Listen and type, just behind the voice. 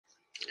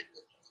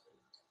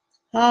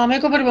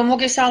მეგობრებო,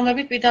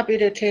 მოგესალმებით,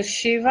 პირდაპირ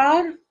ეთერში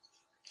ვარ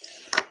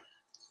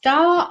და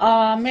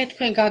მე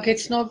თქვენ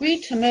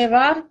გაგეცნობით, მე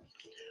ვარ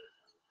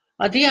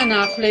დიანა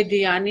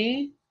ახვლედიანი,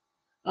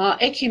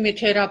 ექიმი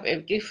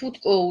თერაპევტი, ფუდ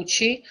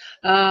კოუჩი,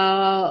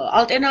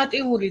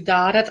 ალტერნატიული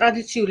და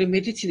არატრადიციული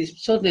მედიცინის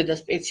მცოდნე და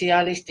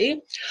სპეციალისტი.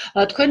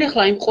 თქვენ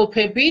ახლა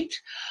იმყოფებით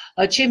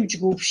ჩემ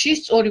ჯგუფში,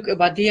 სწორი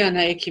კვება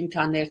დიანა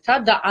ექიმთან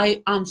ერთად და აი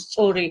ამ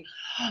სწორი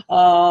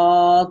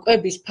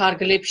კვების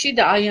ფარგლებში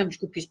და აი ამ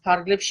ჯგუფის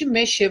ფარგლებში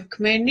მე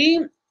შევქმენი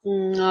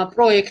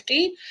პროექტი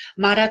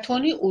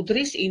მარათონი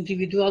უდრის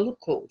ინდივიდუალურ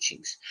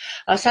კოუჩინგს.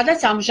 სადაც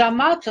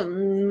ამჟამად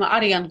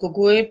არიან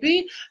გოგოები,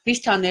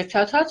 ვისთან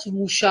ერთადაც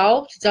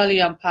ვმუშაობთ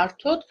ძალიან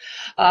ფართოდ,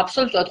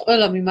 აბსოლუტურად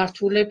ყველა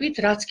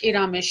მიმართულებით, რაც კი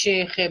რამე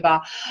შეეხება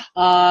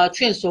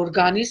ჩვენს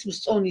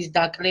ორგანიზმს, წონის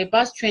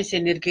დაკლებას, ჩვენს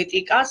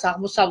ენერგეტიკას,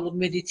 აღმოსავლურ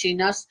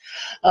მედიცინას,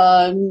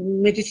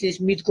 მედიცინის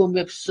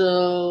მიდგომებს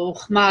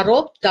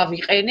ხმარობთ და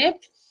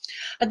ვიყენებთ.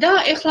 და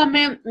ეხლა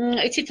მე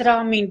იცით რა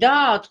მინდა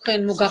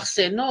თქვენ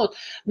მოგახსენოთ,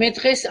 მე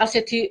დღეს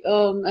ასეთი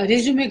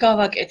რეზუმე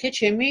გავაკეთე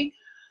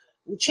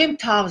ჩემ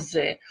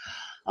თავზე.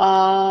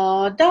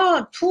 და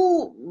თუ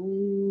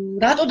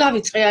რატო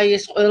დავიწყე აი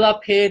ეს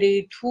ყველაფერი,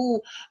 თუ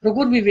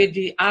როგორ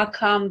მივედი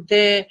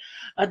აქამდე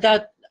და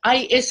აი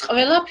ეს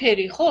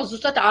ყველაფერი ხო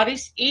ზუსტად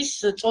არის ის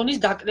წონის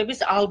დაკლების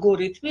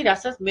ალგორითმი,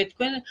 რასაც მე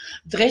თქვენ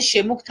დღეს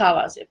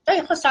შემოგთავაზებ. და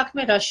ეხლა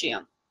საქმე რაშია?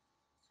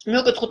 მე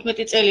უკვე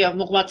 15 წელია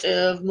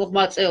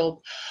მოღვაწეობ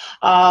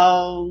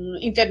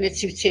ინტერნეტ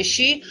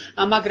სივრცეში,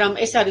 მაგრამ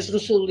ეს არის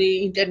რუსული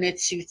ინტერნეტ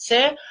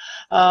სივრცე.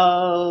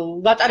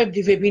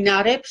 ვატარებდი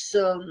ვებინარებს,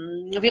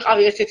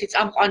 ვიყავი ერთ-ერთი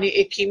წამყვანი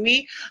ექიმი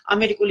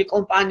ამერიკული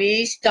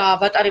კომპანიის და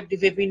ვატარებდი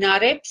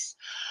ვებინარებს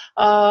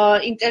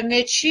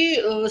ინტერნეტში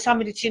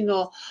სამედიცინო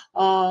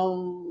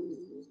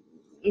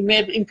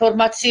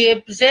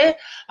ინფორმაციებზე,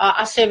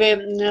 ასევე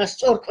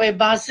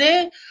სწორკვებაზე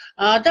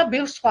და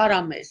ბევრ სხვა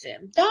რამეზე.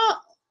 და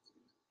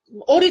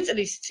 2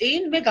 წლის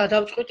წინ მე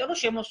გადავწყვიტე, რომ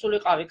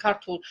შემოსულიყავი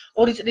ქართულ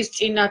 2 წლის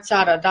წინაც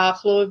არა,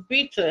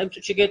 დაახლოებით,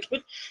 ემწუთში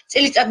გეტყვით,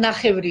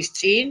 წელიწადნახევრის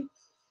წინ,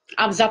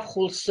 ამ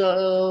ზაფხულს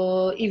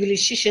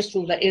ივლისში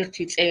შესრულდა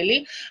 1 წელი,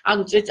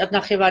 ანუ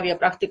წელიწადნახევარია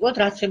პრაქტიკულად,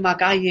 რაც მე მაგ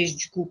აი ეს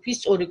ჯგუფი,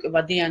 სწორი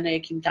კვება დიანა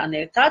ექიმთან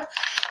ერთად.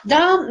 და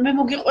მე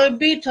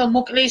მოგიყვებით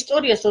მოკლე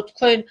ისტორიას, რომ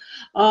თქვენ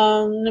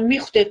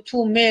მიხვდეთ თუ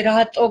მე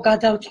რატო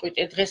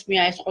გადავწყვიტე დღეს მე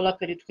ეს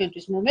ყველაფერი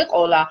თქვენთვის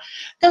მომეყოლა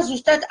და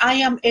ზუსტად აი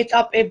ამ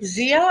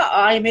ეტაპებზეა,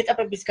 აი ამ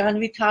ეტაპების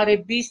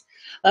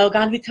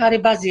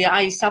განვითარებაზეა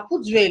აი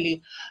საფუძველი,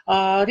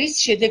 რის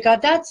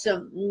შედეგადაც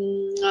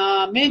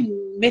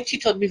მე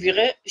თვითონ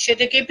მივიღე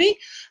შედეგები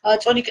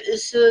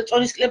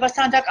წონის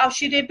კლებასთან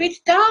დაკავშირებით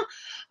და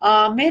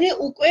მერე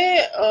უკვე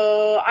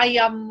აი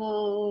ამ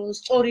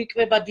სწორი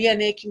კვება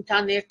დიანა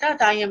ექიმთან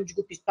ერთად, აი ამ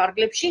ჯგუფის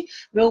ფარგლებში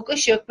მე უკვე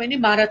შევქმენი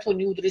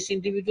მარათონი უდრის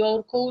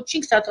ინდივიდუალურ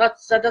კოუჩინგს,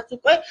 სადაც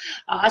უკვე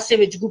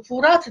ასევე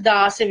ჯგუფურად და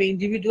ასევე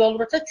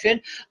ინდივიდუალურადაც ჩვენ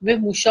მე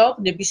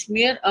ვმუშაობ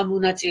ნებისმიერ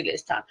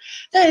მონაწილესთან.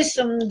 და ეს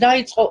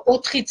დაიწყო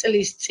 4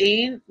 წლის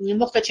წინ,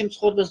 მოხდა ჩემ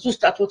ცხოვრებაში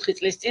ზუსტად 4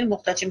 წლის წინ,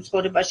 მოხდა ჩემ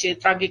ცხოვრებაში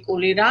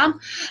ტრაგიკული რამ.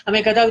 მე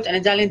გადავიტანე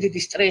ძალიან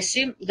დიდი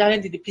სტრესი, ძალიან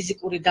დიდი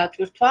ფიზიკური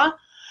დატვირთვა.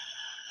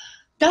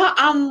 და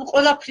ამ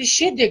ყველაფრის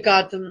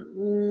შედეგად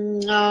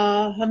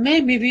მე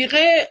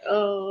მივიღე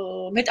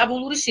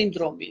მეტაბოლური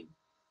სინდრომი.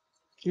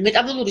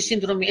 მეტაბოლური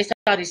სინდრომი ეს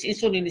არის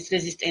ინსულინის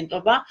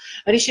რეზისტენტობა,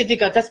 რის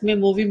შედეგადაც მე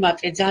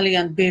მოვიმატე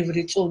ძალიან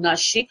ბევრი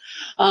წონაში,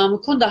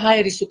 მქონდა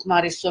ჰაერის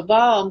უკმარისობა,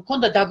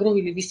 მქონდა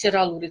დაგროვილი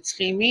ვისერალური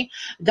ცხიმი,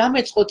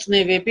 დამეწყო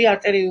წნევები,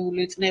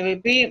 არტერიული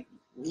წნევები,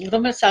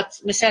 რომელსაც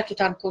მე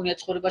საერთოდ არ მქონია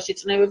ცხოვრებაში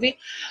წნევები,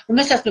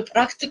 რომელსაც მე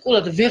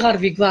პრაქტიკულად ვეღარ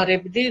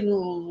ვიგვარებდი,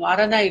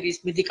 არანაირი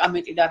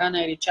მედიკამენტი და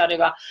არანაირი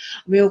ჩარევა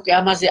მე უკვე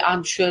ამაზე არ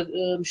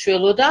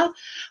მშველოდა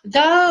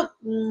და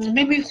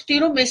მე მივხვდი,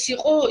 რომ ეს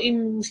იყო იმ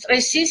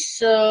სტრესის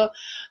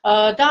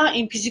და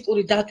იმ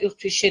ფიზიკური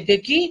დატვირთვის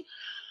შედეგი,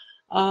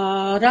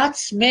 რაც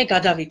მე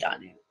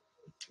გადავიტანე.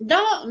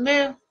 და მე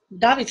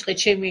დავიწყე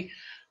ჩემი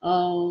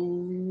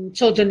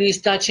ცოდნის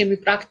და ჩემი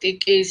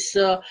პრაქტიკის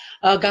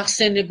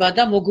გახსენება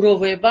და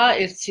მოგროვება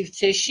ერთ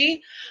სივრცეში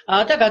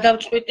და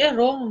გადავწყვიტე,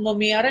 რომ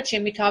მომიარა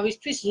ჩემი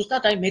თავისთვის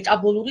ზუსტად აი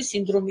მეტაბოლური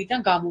სინდრომიდან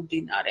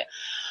გამომდინარე.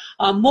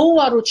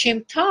 მოუარო ჩემ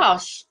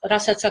თავს,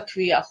 რასაც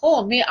აქვია,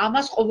 ხო? მე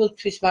ამას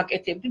ყოველთვის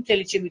ვაკეთებდი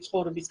მთელი ჩემი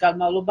ცხოვრების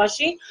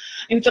განმავლობაში,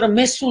 იმიტომ რომ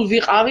მე სულ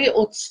ვიყავი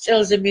 20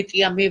 წელზე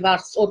მეტია მე ვარ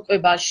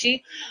სწორკვებაში,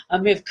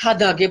 მე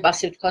ვქადაგებ,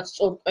 ასე ვთქვათ,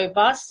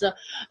 სწორკვებას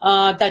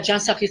და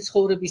ჯანსაღი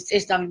ცხოვრების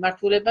წესს და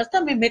მიმართულებას და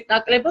მე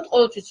მეტნაკლებად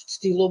ყოველთვის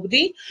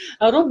ვცდილობდი,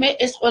 რომ მე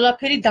ეს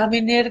ყველაფერი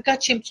დამენერგა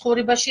ჩემ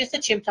ცხოვრებაშიაც და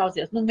ჩემ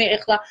თავზეაც. მე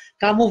ახლა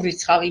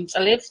გამოვრიცხავ იმ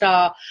წლებს, რა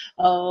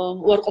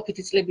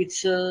უარყოფითი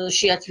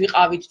წლებიჩიაც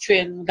ვიყავით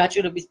ჩვენ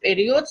გაჭირვების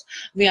პერიოდს,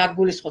 მე არ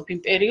გულისხმობ იმ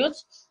პერიოდს,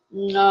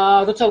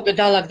 როცა უკვე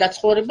დაალაგდა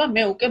ცხოვრება,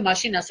 მე უკვე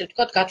მაშინ ასე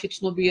ვთქვათ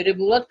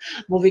გათვითცნობიერებულად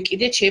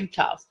მოვიკიდე ჩემ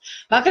თავს.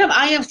 მაგრამ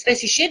აი ამ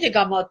სტრესის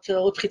შედეგად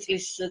 4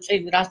 წლის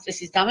წინ რა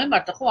სტრესის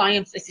დამემართა, ხო, აი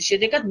ამ სტრესის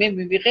შედეგად მე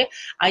მივიღე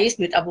აი ეს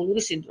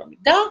მეტაბოლური სინდრომი.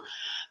 და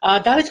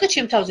დავიწყე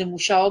ჩემ თავზე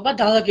მუშაობა,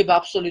 დალაგება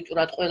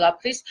აბსოლუტურად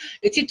ყველაფრის.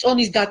 იცით,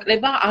 წონის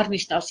დაკლება არ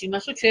ნიშნავს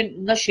იმას, რომ ჩვენ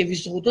უნდა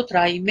შევიზღუდოთ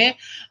რაიმე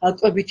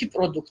კვებითი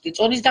პროდუქტი.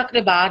 წონის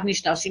დაკლება არ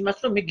ნიშნავს იმას,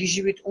 რომ მე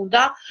გიჟივით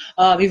უნდა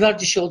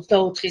ვივარჯიშე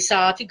 24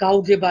 საათი,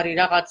 გაუგებარი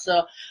რაღაც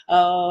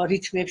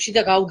რითმებში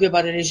და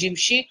გაუგებარი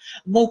რეჟიმში,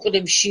 მოვკვდე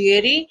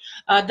მშიერი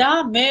და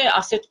მე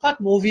ასე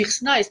ვთქვათ,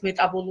 მოვიხსნა ეს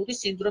მეტაბოლური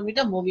სინდრომი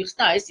და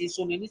მოვიხსნა ეს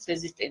ინსულინის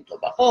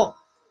რეზისტენტობა, ხო?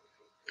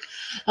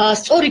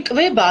 სწორი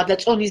კვება და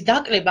წონის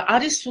დაკლება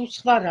არის სულ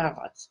სხვა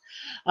რაღაც.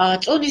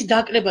 წონის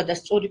დაკლება და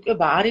სწორი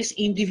კვება არის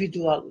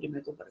ინდივიდუალური,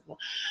 მეგობრებო.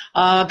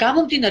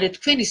 გამომდინარე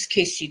თქვენი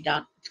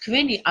სქესიდან,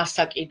 თქვენი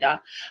ასაკიდან,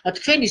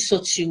 თქვენი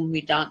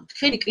სოციუმიდან,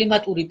 თქვენი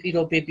კლიმატური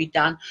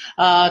პირობებიდან,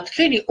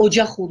 თქვენი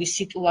ოჯახური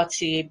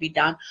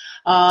სიტუაციებიდან,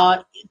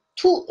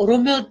 თუ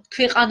რომელ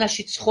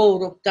ქვეყანაში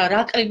ცხოვრობთ და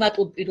რა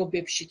კლიმატურ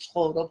პირობებში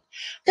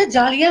ცხოვრობთ და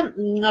ძალიან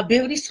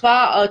ბევრი სხვა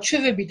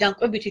ჩვევებიდან,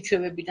 კვებითი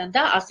ჩვევებიდან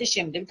და ასე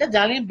შემდეგ და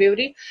ძალიან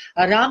ბევრი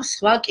რამ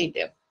სხვა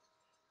კიდევ.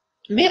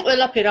 მე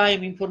ყველაფერ აი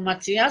ამ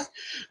ინფორმაციას,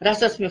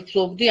 რასაც მე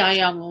ვფლობდი აი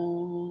ამ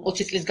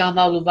 20 წლის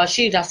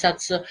განმავლობაში,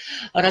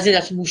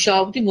 რაზედაც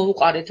მუშაობდი,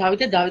 მოვუყარე თავი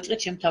და დავიწყე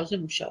ჩემ თავზე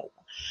მუშაობა.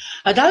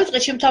 დავიწყე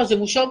ჩემ თავზე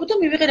მუშაობა და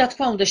მივიღე რა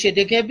თქმა უნდა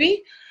შედეგები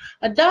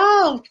და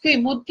ვთქვი,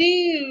 მოდი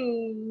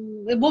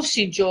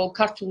მოვსინჯო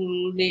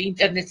ქართული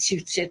ინტერნეტ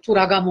სივრცე თუ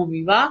რა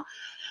გამომივა,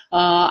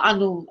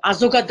 ანუ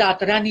ზოგადად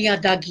რა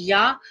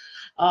ნიადაგია,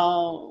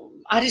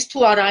 არის თუ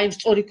არა იმ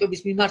სწორი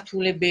კვების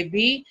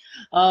მიმართულებები,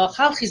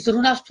 ხალხი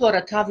ზრუნავს თუ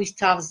არა თავის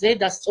თავზე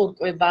და სწორ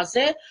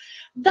კვებაზე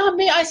და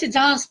მე აი ესე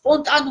ძალიან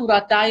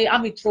სპონტანურად და აი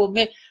ამით რომ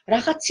მე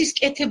რაღაცის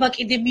კეთება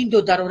კიდე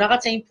მინდოდა რომ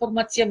რაღაცა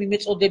ინფორმაცია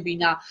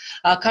მიმეწოდებინა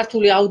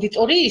ქართული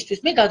აუდიტორიისთვის,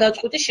 მე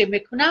გადავწყვიტე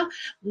შემექმნა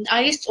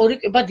აი ეს სწორი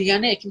კვება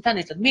დიანა ექიმთან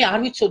ერთად. მე არ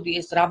ვიცოდი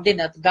ეს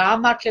რამდენად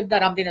გაამართლებდა,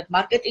 რამდენად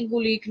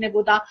მარკეტინგული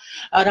იქნებოდა,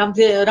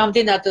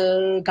 რამდენად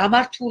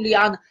გამართული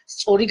ან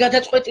სწორი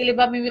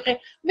გადაწყვეტილება მივიღე.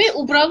 მე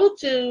უბრალოდ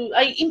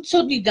აი იმ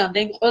ცოდნიდან და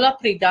იმ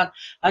ყველაფრიდან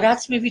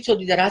რაც მე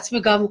ვიცოდი და რაც მე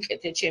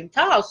გავუკეთე ჩემ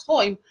თავს, ხო,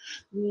 იმ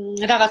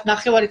რაღაც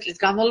ნახევარი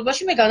წლის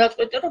განმავლობაში მე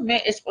გადავწყვეტე რომ მე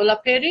ეს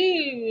ყველაფერი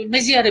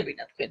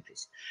მეზიარებინა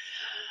თქვენთვის.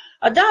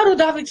 და რო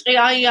დავიწყე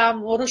აი ამ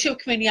რო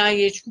შევქმენი აი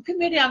ეს ჯგუფი,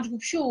 მე ამ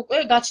ჯგუფში უკვე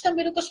გაჩნდა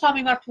მე უკვე სხვა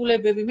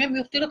მიმართულებები. მე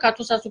მივხვდი რომ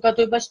ქართულ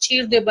საზოგადოებას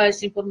სჭირდება ეს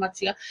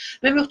ინფორმაცია.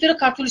 მე მივხვდი რომ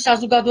ქართული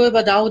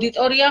საზოგადოება და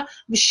აუდიტორია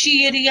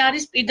მშიერი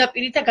არის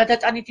პირდაპირ და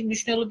გადატანითი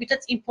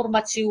მნიშვნელობითაც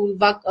ინფორმაციულ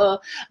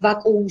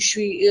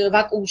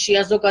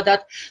ვაკუუმშია ზოგადად.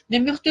 მე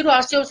მივხვდი რომ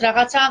არსებობს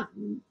რაღაცა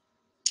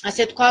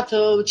ასე თქვათ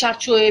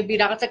ჩარჩოები,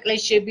 რაღაცა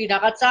კლეშები,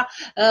 რაღაცა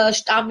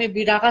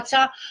შტამები,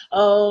 რაღაცა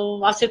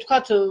ასე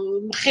თქვათ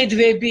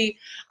ხედვები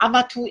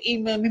ამა თუ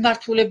იმ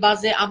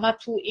მიმართულებაზე, ამა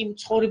თუ იმ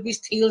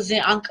ცხოვრების სტილზე,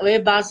 ან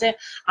კვებაზე,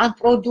 ან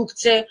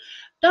პროდუქტზე.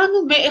 და ნუ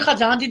მე ეხლა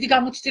ძალიან დიდი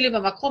გამოცდილება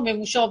მაქვს, ხო, მე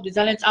მუშაობდი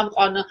ძალიან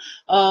წამყვან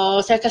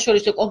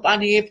საერთაშორისო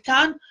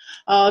კომპანიებთან,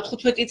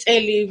 15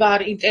 წელი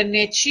ვარ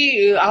ინტერნეტში,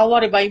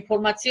 აუარება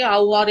ინფორმაცია,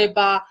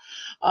 აუარება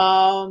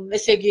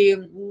ესე იგი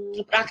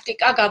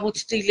პრაქტიკა,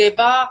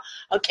 გამოცდილება,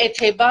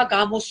 კეთება,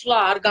 გამოსვლა,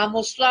 არ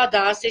გამოსვლა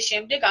და ასე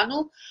შემდეგ, ანუ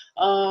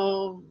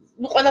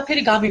ну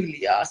ყველაფერი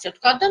გამივლია, ასე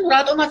ვთქვათ და ну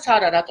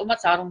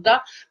რატომაც არ უნდა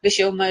მე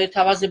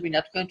შევმეთავაზებინა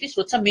თქვენთვის,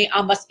 როცა მე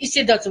ამას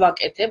ისედაც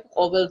ვაკეთებ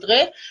ყოველ დღე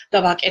და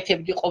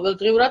ვაკეთებდი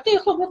ყოველდღიურად და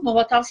ეხლა მოდ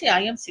მოვათავსე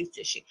აი ამ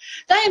სივრცეში.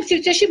 და აი ამ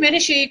სივრცეში მე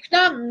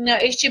შეიქმნა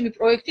ეს ჩემი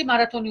პროექტი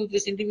მარათონი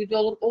უდრის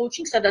ინდივიდუალურ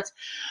კოუჩინგ, სადაც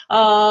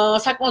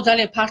საკმაოდ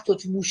ძალიან ფართოდ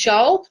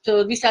მუშაობთ,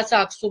 ვისაც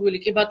აქვს სურვილი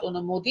კი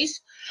ბატონო მოდის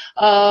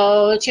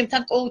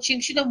ჩემთან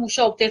კოუჩინგში და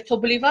მუშაობთ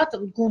ერთობლივად,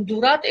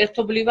 გუნდურად,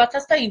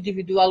 ერთობლივადაც და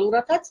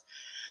ინდივიდუალურადაც.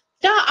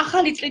 და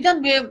ახალი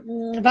წლიდან მე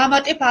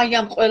ვამატებ აი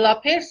ამ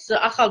ყველაფერს,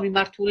 ახალ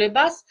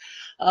მიმართულებას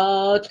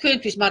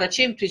თქვენთვის, მაგრამ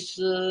ჩემთვის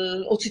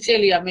 20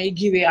 წელია მე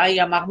იგივე აი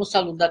ამ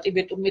აღმოსავლურ და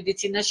ტიბეტურ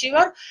მედიცინაში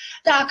ვარ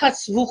და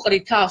აქაც ვუყრი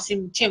თავს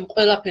იმ ჩემ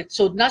ყველაფერ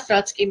ცოდნას,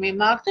 რაც კი მე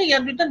მაქვს და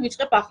იანვრიდან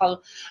ვიწყებ ახალ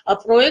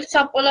პროექტს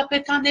ამ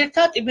ყველაფერთან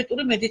ერთად,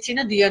 ტიბეტური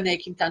მედიცინა დიანა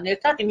ექიმთან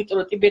ერთად, იმიტომ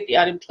რომ ტიბეტი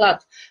არის მთლად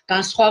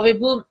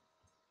განსხვავებულ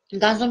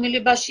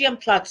განზომილებაშია,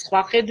 მთლად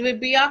სხვა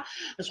ხედვებია,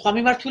 სხვა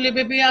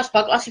მიმართულებებია,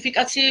 სხვა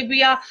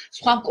კლასიფიკაციებია,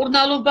 სხვა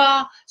მკურნალობა,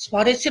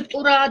 სხვა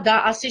რეცეპტურა და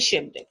ასე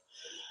შემდეგ.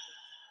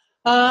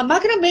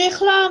 მაგრამ მე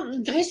ახლა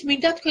დღეს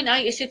მინდა თქვენ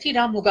აი ესეთი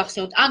რამ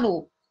მოგახსენოთ. ანუ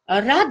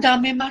რა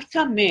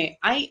დამემართა მე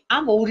აი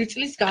ამ 2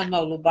 წლის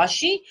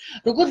განმავლობაში,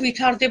 როგორ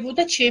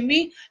ვითარდებოდა ჩემი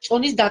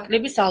წონის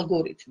დაკლების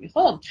ალგორითმი,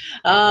 ხო?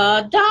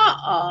 და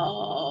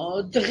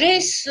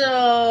დღეს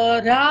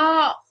რა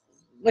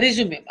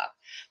რეზუმე მაქვს.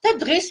 და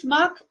დღეს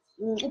მაქვს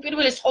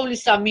უპირველეს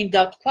ყოვლისა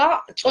მინდა თქვა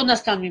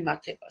წონასთან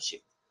მიმართებაში.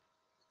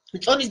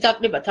 წონის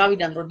დაკლება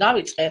თავიდან რომ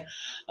დავიწყე,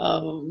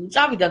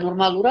 წავიდა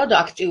ნორმალურად,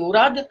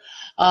 აქტიურად,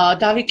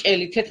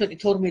 დავიკელი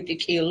 11-12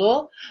 კილო,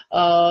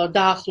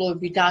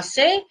 დაახლოებით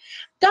ასე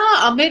და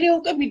მე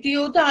უკვე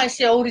მიდიოდა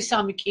ესე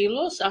 2-3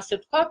 კილოს, ასე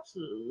ვთქვათ,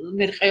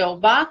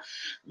 მერყეობა.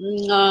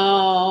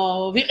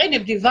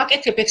 ვიყენებდი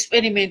ვაკეთებ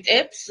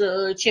ექსპერიმენტებს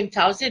ჩემ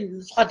თავზე,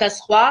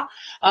 სხვადასხვა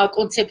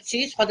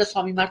კონცეფციის,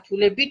 სხვადასხვა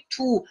მიმართულებით,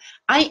 თუ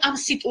აი ამ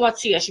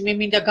სიტუაციაში მე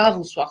მინდა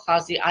გავუსვა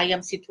ხაზი, აი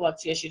ამ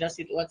სიტუაციაში, რა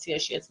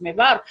სიტუაციაშიაც მე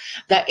ვარ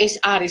და ეს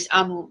არის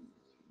ამ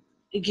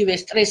იგივე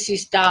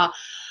სტრესის და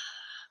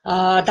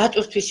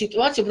დატვირთვის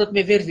სიტუაცია, უბრალოდ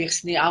მე ვერ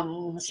ვიხსნი ამ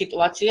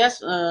სიტუაციას,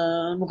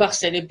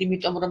 მოგახსენებდი,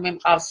 იმიტომ რომ მე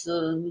მყავს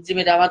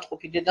მძიმე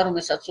დავატყუპი დედა,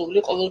 რომელსაც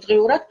სული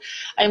ყოველდღიურად,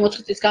 აი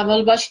 4 წლის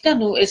განმავლობაში და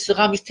ნუ ეს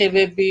ღამის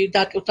თევები,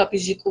 დატვირთვა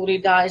ფიზიკური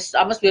და ეს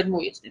ამას ვერ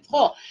მოიხსნით,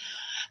 ხო?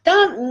 და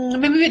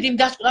მე მივედი იმ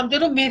დასკვნამდე,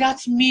 რომ მე რაც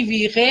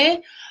მივიღე,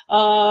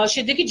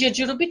 შედეგი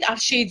ჯერჯერობით არ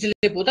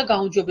შეიძლებოდა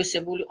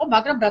გაუმჯობესებულიყო,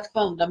 მაგრამ რა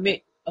თქმა უნდა, მე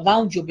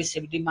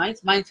ვაუმჯობესებდი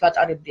მაინც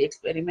ვატარებდი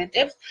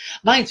ექსპერიმენტებს,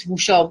 მაინც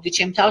მუშაობდი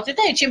ჩემ თავზე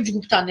და ჩემ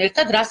ჯგუფთან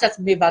ერთად, რასაც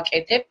მე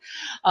ვაკეთებ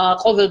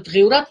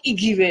ყოველდღიურად,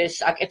 იგივეს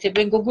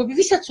აკეთებენ გოგოები,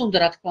 ვისაც უნდა,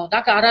 რა თქმა უნდა,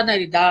 აქ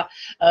არანაირი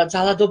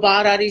ძალადობა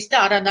არ არის და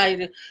არანაირ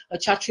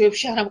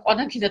ჩარჩოებში არ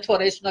ამყვანან, კიდე თუ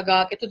არა ეს უნდა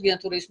გააკეთოთ, გიან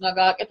თუ ეს უნდა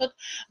გააკეთოთ,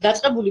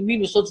 დაწყებული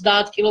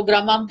 -30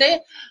 კილოგრამამდე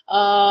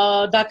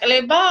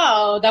დაკლება,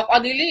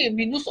 დაყვანილი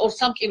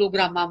 -2-3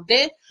 კილოგრამამდე.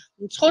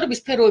 ცხოვრების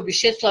სფეროების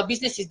შეცვლა,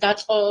 ბიზნესის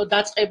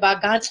დაწყება,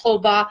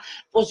 განწყობა,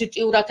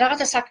 პოზიტიურად,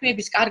 რაღაცა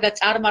საქმეების კარგად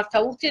წარმართა,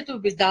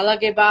 ურთიერთობების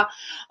დალაგება,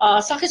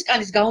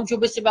 სახისკანის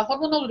გაუმჯობესება,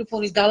 ჰორმონალური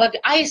ფონის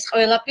დალაგება, აი ეს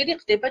ყველაფერი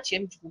ხდება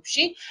ჩემ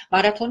ჯგუფში,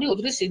 მარათონი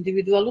უდრის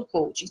ინდივიდუალურ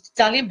კოუჩინგს.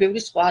 ძალიან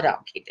ბევრი სხვა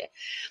რამ კიდე.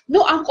 ნუ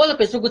ამ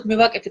ყველაფერს როგორც მე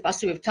ვაკეთებ,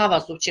 ასევე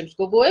ვთავაზობ ჩემს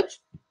გოგოებს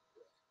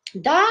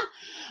და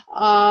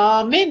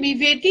მე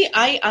მივედი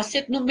აი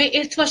ასეთ, ნუ მე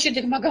ერთმა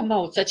შედეგმა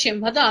გამაუცა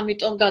ჩემმა და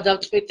ამიტომ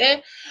გადავწყვიტე,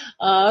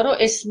 რომ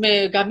ეს მე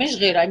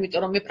გამეჟღერა,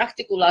 იმიტომ რომ მე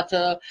პრაქტიკულად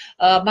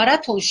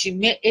მარათონში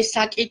მე ეს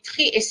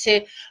საკითხი ესე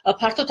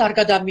ფართოდ არ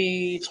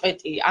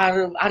გადამიწყვეტი,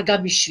 არ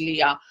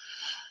გამიშლია.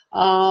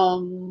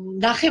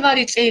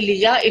 ნახევარი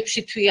წელია,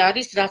 6 თვე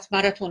არის, რაც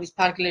მარათონის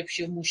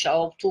ფარგლებში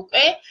ვმუშაობთ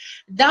უკვე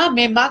და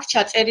მე მაქვს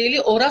ჩაწერილი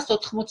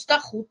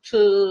 285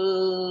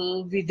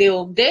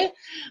 ვიდეომდე.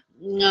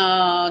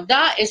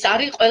 და ეს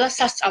არის ყველა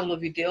სასწავლო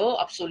ვიდეო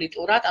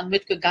აბსოლუტურად, ანუ მე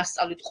თქვენ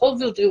გასწავლით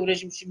ყოველდღიურ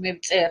რეჟიმში მე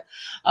ვწერ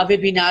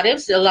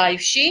ვებინარებს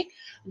ლაივში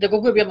და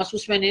გოგოები ამას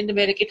უსმენენ,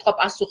 მე კითხვა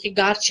პასუხი,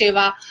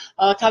 გარჩევა,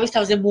 თავის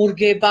თავზე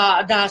მორგება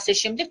და ასე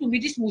შემდეგ, ნუ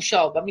მიდის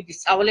მუშაობა, მიდის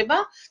სწავლება,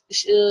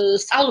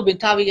 სწავლობენ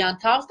თავიანთ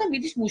თავს და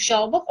მიდის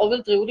მუშაობა,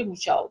 ყოველდღიური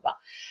მუშაობა.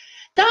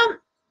 და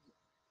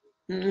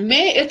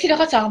მე ერთი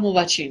რაღაც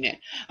აღმოვაჩინე.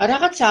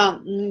 რაღაცა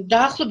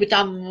დაახლოებით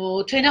ამ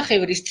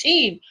თვენახევრის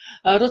წინ,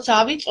 როცა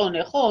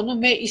ავიწონე, ხო, ნუ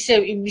მე ისევ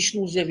იმ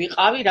ნიშნულზე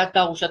ვიყავი, რაც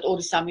დაუშვათ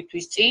 2-3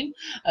 თვის წინ,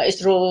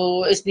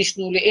 ეს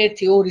ნიშნული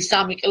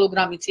 1-2-3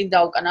 კილოგრამი წინ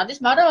დაუკანადეს,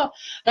 მაგრამ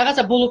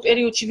რაღაცა ბოლო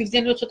პერიოდში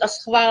ვიგრძენე, ცოტა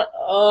სხვა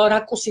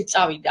რაკურსით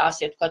წავიდა,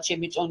 ასე ვთქვათ,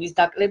 ჩემი წონის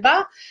დაკლება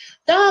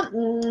და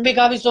მე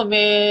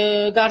გავიზომე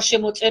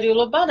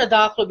გარშემოწერილობა და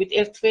დაახლოებით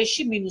 1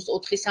 თვეში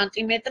 -4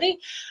 სანტიმეტრი,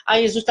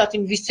 აი ზუსტად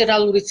იმ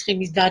ვისცერალური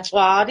ცხიმის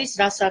დაწვა არის,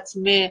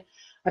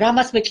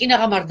 რამაც მე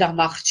კინაღამ არ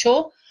დამახჩო.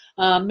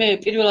 მე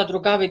პირველად რო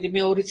გავედი,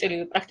 მე 2 წელი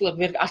პრაქტიკულად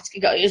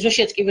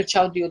ეზოშიაც კი ვერ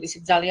ჩავდიოდი, ისე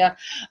ძალიან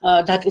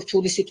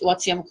დატვირთული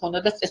სიტუაცია მქონდა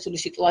და სტრესული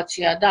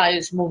სიტუაცია და აი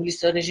ეს მოვლის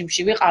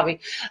რეჟიმში ვიყავი,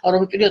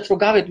 რომ პირველად რო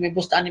გავედი, მე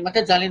ბოსტანი მაქვს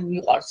და ძალიან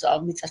მიყვარს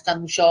მიწასთან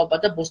მუშაობა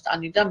და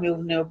ბოსტანი და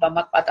მეურნეობა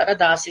მაქვს პატარა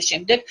და ასე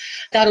შემდეგ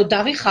და რო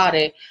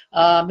დავიხარე,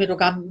 მე რო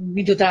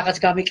მინდოდა რაღაც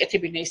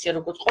გამეკეთებინე ისე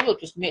როგორც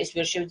ყოველთვის, მე ეს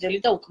ვერ შევძელი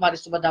და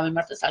უკმარისობა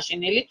დამემართა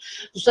საშინელი,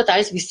 ზუსტად აი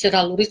ეს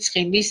ვისცერალური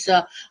ცხიმის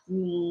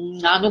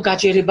ანუ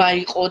გაჯერება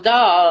იყო და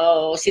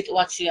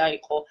სიტუაცია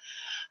იყო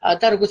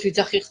და როგორც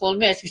ვიძახი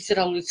ხოლმე ეს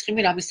ვისცერალური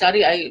ცხიმი რამის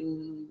არის აი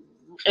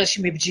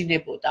ყელში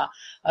მებჯინებოდა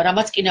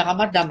რამაც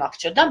კინაღამ არ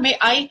დამახჩა და მე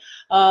აი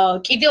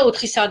კიდე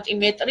 4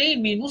 სანტიმეტრი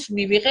მინუს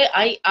მივიღე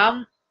აი ამ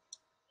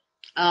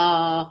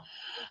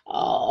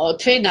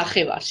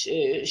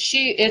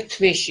თვენახევარში 1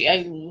 თვეში აი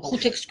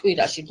 5-6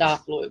 კვირაში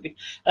დაახლოებით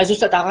აი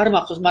ზუსტად აღარ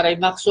მახსოვს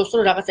მაგრამ მახსოვს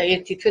რომ რაღაცა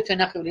 1 თვე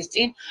თვენახევრის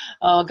წინ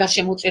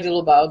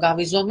გარშემოწერილობა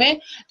გავიზომე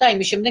და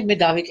იმის შემდეგ მე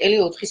დავიკელი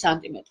 4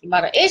 სანტიმეტრი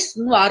მაგრამ ეს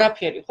ნუ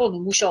არაფერი ხო ნუ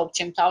მუშაობ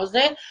ჩემ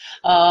თავზე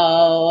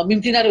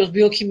მიმდინარეობს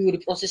ბიოქიმიური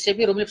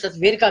პროცესები რომლებსაც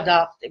ვერ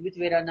გადაახტებით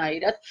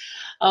ვერანაირად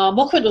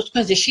მოქმედოს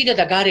თქვენზე შიდა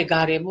და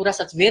გარემო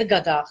რასაც ვერ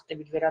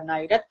გადაახტებით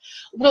ვერანაირად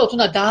უბრალოდ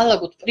უნდა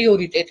დაალაგოთ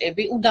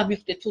პრიორიტეტები უნდა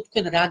მიხვდეთ თუ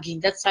თქვენ რა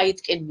გინდათ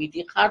საითკენ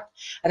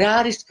მიდიხართ რა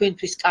არის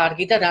თქვენთვის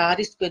კარგი და რა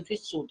არის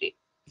თქვენთვის ცუდი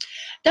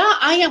და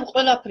აი ამ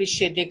ყველაფრის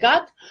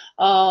შედეგად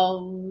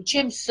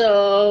ჩემს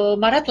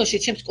მარათონში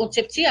ჩემს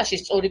კონცეფციაში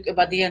სწორი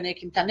კვება დიანა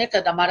ექიმთან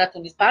ერთად და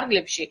მარათონის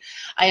ფარგლებში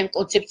აი ამ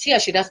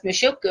კონცეფციაში რაც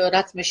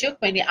მე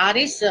შევქმენი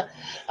არის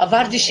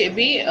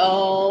ვარჯიშები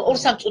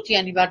 2-3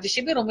 წუთიანი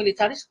ვარჯიშები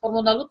რომელიც არის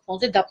ჰორმონალურ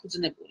ფონზე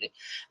დაფუძნებული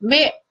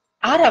მე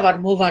არა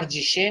ვარ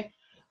მოვარჯიშე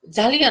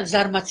ძალიან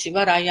ზარმაცი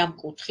ვარ აი ამ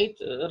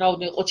კუთხით,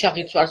 რაოდენ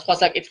ყოჩაღიც ვარ სხვა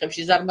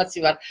საკითხებში, ზარმაცი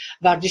ვარ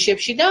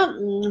ვარჯიშებში და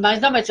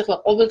მაინც და მაინც ახლა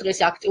ყოველ დღეს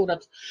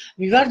აქტიურად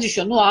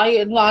მივარჯიშო,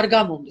 ნუ არ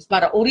გამომდის,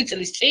 მაგრამ 2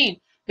 წლის წინ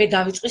მე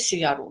დავიწყე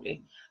სიარული.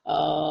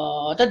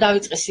 და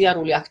დავიწყე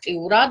სიარული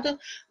აქტიურად,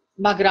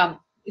 მაგრამ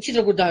იცით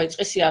როგორ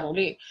დავიწყე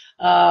სიარული?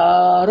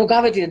 Რო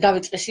გავედი და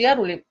დავიწყე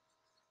სიარული,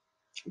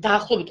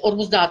 დაახლოებით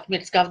 50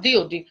 მეტრს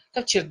გავდიოდი და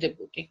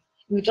ვჩერდებოდი.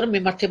 იმიტომ რომ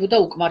მემართებოდა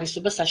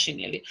უკმარისობა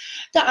საშინელი.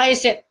 და აი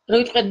ესე, რო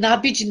იტყვე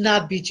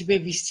ნაბიჯ მე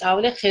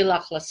ვისწავლე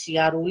ხელახლა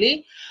სიარული,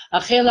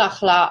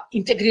 ხელახლა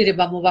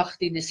ინტეგრირება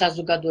მოვახდინე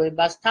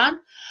საზოგადოებასთან,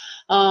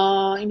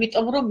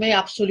 იმიტომ რომ მე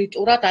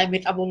აბსოლუტურად აი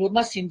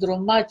მეტაბოლურმა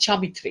სინდრომმა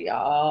ჩამithრია,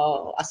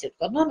 ასე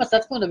ვთქვა. ნუ ამას რა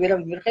თქმა უნდა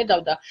ვერავინ ვერ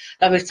ხედავდა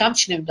და ვერც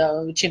ამჩნევდა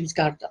ჩემის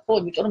გარდა, ხო?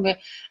 იმიტომ რომ მე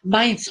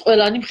მაინც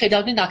ყველანი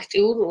მხედავდნენ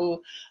აქტიურ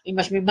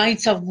იმაში, მე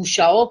მაინც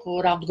ვმუშაობ,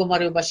 რა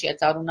მდგომარეობაშიაც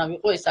არ უნდა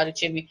ვიყო, ეს არის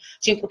ჩემი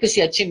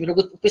პროფესია, ჩემი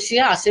როგორც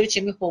პროფესია, ასევე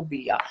ჩემი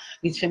ჰობია.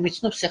 ვინც მე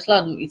მეცნობს ახლა,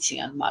 ნუ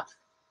იციან მათ.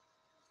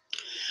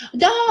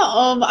 და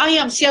აი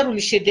ამ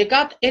სიარულის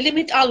შედეგად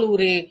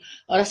ელემენტალური,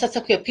 რასაც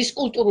აქვია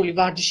ფიზკულტურული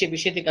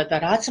ვარჯიშების შედეგად და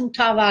რაც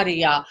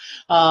მთავარია,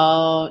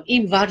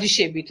 იმ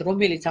ვარჯიშებით,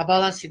 რომელიც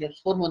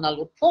აბალანსირებს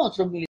ჰორმონალურ ფონს,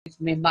 რომელიც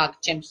მე მაგ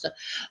ჩემს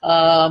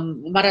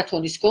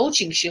მარათონის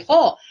კოუჩინგში,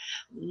 ხო?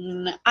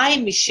 აი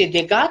მის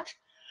შედეგად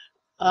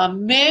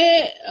მე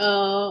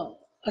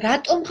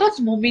რატომღაც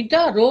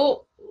მომინდა, რომ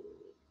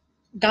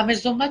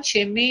დამეზომა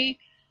ჩემი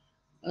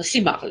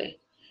სიმაღლე.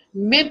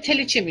 მე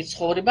მთელი ჩემი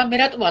ცხოვრება, მე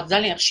რატომღაც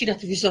ძალიან ხშირად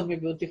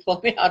ვიზომებოდი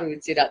ხოლმე, არ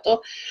ვიცი რატო.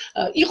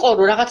 იყო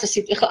რომ რაღაცა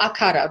ახლა აქ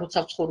არა, როცა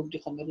ვცხოვრობდი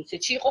ხოლმე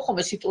რუსეთში, იყო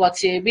ხოლმე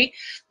სიტუაციები,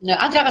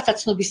 ან რაღაცა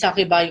ცნობის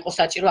აღება იყო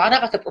საჭირო, ან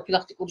რაღაცა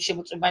პროფილაქტიკური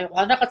შემოწმება იყო,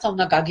 ან რაღაცა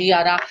უნდა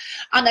გაგიარა,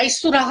 ან აი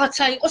სულ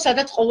რაღაცა იყო,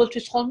 სადაც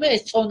ყოველთვის ხოლმე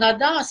ეს წონა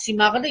და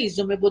სიმაღლე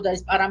იზომებოდა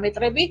ეს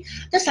პარამეტრები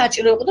და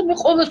საჭირო იყო და მე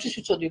ყოველთვის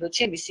ვიცოდი, რომ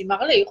ჩემი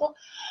სიმაღლე იყო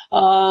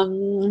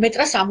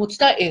 1.61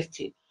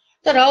 მ.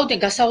 და რაოდენ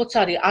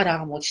გასაოცარი არ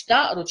აღმოჩნდა,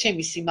 რომ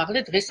ჩემი სიმაღლე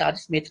დღეს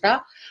არის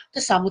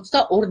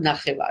 1.62 მ.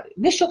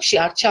 მე შოქში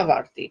არ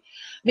ჩავარდი.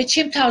 მე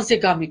ჩემ თავზე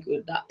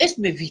გამიკვირდა. ეს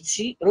მე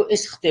ვიცი, რომ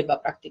ეს ხდება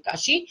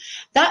პრაქტიკაში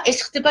და ეს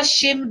ხდება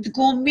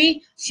შემდგომი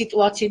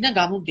სიტუაციიდან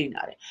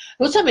გამომდინარე.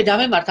 როცა მე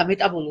დავემართა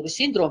მეტაბოლური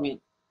სინდრომი,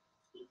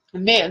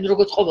 მე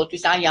როგორც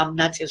ყოველთვის აი ამ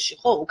ნაწილში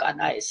ხო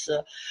უკანა ეს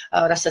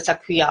რასაც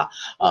აქვია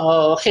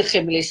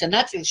ხერხემლის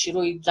ნაწილში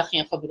რო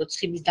იძახიან ხოლმე რომ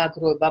ცხიმის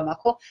დაგროვება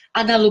მაქვს,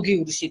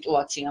 ანალოგიური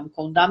სიტუაცია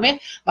მქონდა მე,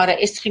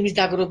 მაგრამ ეს ცხიმის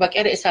დაგროვება კი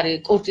არა, ეს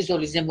არის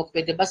კორტიზოლის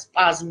ზემოქმედება,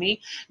 სპაზმი,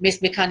 ეს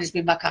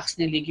მექანიზმი მაქვს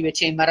ახსნილი იგივე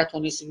ჩემი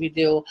მარათონის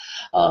ვიდეო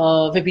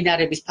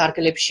ვებინარების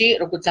ფარგლებში,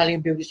 როგორც ძალიან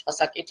ბევრი სხვა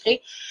საკითხი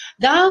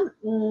და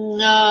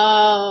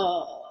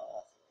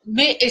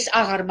მე ეს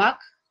აღარ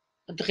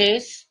მაქვს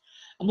დღეს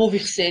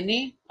მოვიხსენი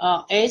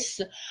ეს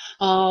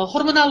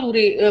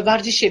ჰორმონალური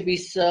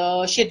ვარჯიშების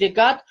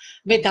შედეგად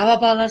მე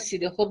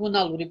დავაბალანსირე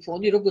ჰორმონალური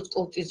ფონი, როგორც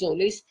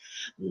კორტიზოლის,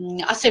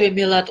 ასევე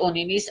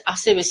მელატონინის,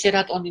 ასევე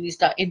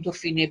სერატონინის და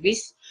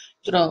ენდორფინების,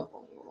 რომ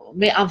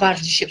მე ამ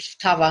ვარჯიშებს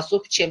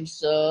ვთავაზობ ჩემს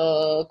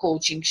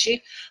კოუჩინგში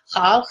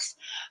ხალხს,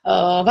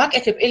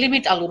 ვაკეთებ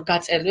ელემენტალურ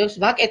გაწერილებს,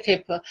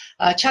 ვაკეთებ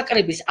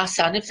ჩაკრების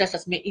ასანებს,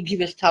 რასაც მე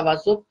იგივე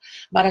ვთავაზობ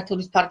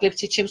მარათონის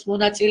ფარგლებში ჩემს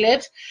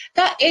მონაწილეებს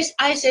და ეს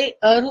აი ეს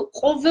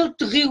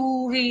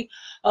ყოველდღიური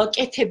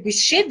კეთების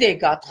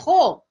შედეგად,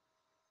 ხო?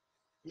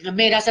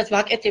 მე რასაც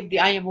ვაკეთებდი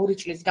აი ამ 2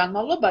 წლის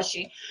განმავლობაში,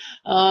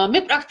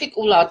 მე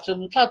პრაქტიკულად,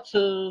 ვთქვათ,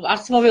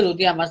 არც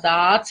მოველოდი ამას და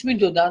არც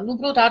მინდოდა, ნუ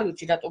უბრალოდ არ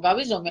ვიცი რატო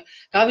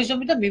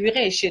გავიზომე და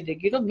მივიღე ეს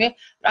შედეგი, რომ მე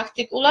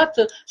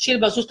პრაქტიკულად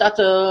შეიძლება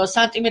ზუსტად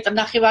სანტიმეტრი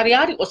ნახევარი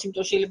არ იყოს,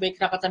 იმიტომ შეიძლება იქ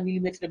რაღაცა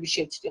მილიმეტრები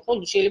შევცდე, ხო?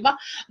 ნუ შეიძლება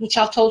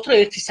ჩავთვალოთ, რომ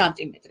 1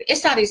 სანტიმეტრი.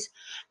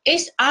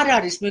 ეს არ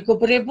არის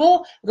მეგობრებო,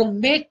 რომ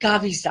მე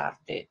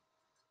გავიზარდე.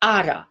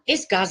 არა,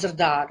 ეს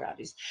გაზრდა არ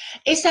არის.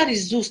 ეს არის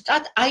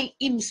ზუსტად აი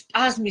იმ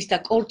სპაზმის და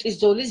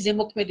კორტიზოლის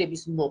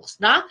ზემოქმედების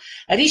მოხსნა,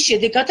 რის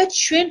შედეგადაც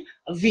ჩვენ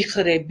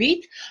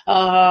ვიხრებით,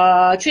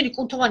 ჩვენი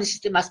კუნთოვანი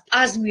სისტემა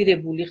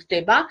სპაზმირებული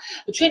ხდება,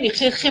 ჩვენი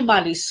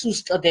ხერხემალი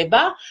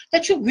სუსტდება და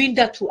ჩვენ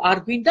გვინდა თუ არ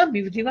გვინდა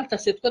მივდივართ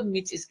ასე ვთქვათ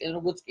მიწისკენ,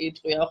 როგორც კი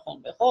იტყვია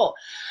ხოლმე, ხო?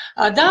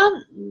 და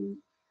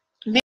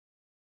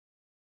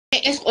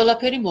ეს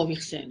ყველაფერი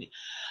მოვიხსენი.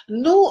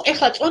 ნუ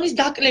ეხლა წონის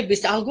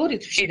დაკლების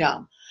ალგორითმში რა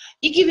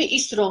იგივე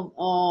ის რომ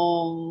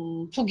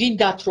თუ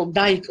გინდათ რომ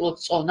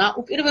დაიკლოთ წონა,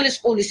 უპირველეს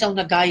ყოვლისა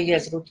უნდა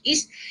გაიაზროთ ის,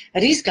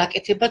 რის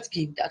გაკეთებაც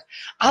გინდათ.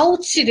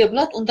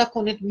 აუცილებლად უნდა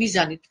გქონდეთ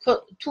მიზანი,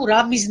 თუ რა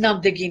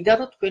მიზნამდე გინდა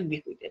რომ თქვენ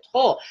მიხვიდეთ,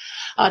 ხო?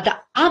 და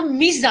ამ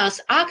მიზანს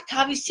აქვს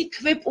თავისი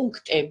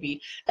ქვეპუნქტები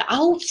და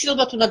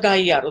აუცილებლად უნდა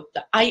გაიაროთ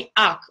და აი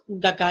აქ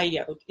უნდა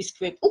გაიაროთ ის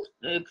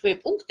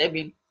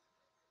ქვეპუნქტები,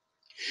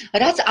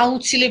 რაც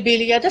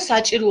აუცილებელია და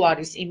საჭირო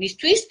არის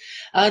იმისთვის,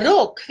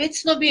 რომ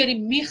ქვეცნობიერი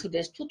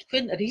მიხვდეს თუ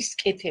თქვენ რის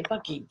კეთება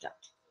გინდათ.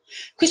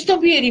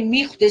 ქვეცნობიერი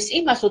მიხვდეს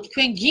იმას, რომ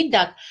თქვენ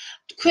გინდათ,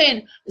 თქვენ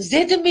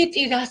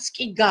ზედმეტი რაც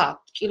კი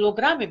გაქვთ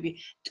კილოგრამები,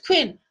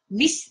 თქვენ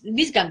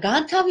მისგან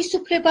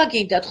განთავისუფლება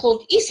გინდათ,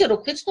 ხოლო ისე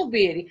რომ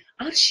ქვეცნობიერი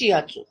არ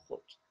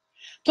შეაწუხოთ.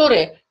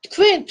 თორე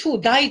თქვენ თუ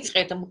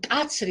დაიწყეთ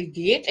მკაცრი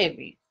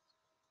დიეტები,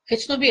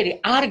 ქვეცნობიერი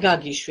არ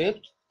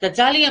გაგიშვებთ და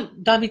ძალიან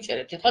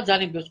დამიწერეთ, ეხლა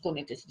ძალიან ბევრს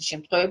გქონდეთ ესეთი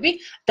შემთხვევები,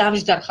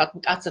 დამჯდარხართ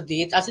მკაცრ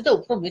დიეტაზე და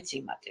უფრო მეც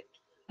იმატებთ.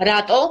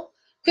 რატო?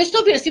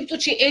 ქვეცნობიერს იმ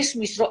წუთში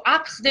ესმის, რომ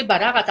აქ ხდება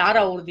რაღაც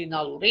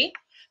არაორდინალური,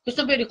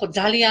 Ქრისტობიერი ხო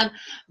ძალიან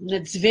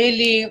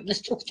ძველი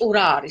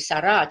სტრუქტურა არის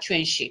არა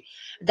ჩვენში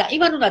და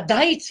იმან უნდა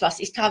დაიცვას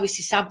ის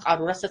თავისი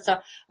სამყარო, რასაც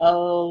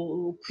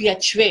ქვია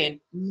ჩვენ,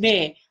 მე,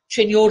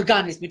 ჩვენი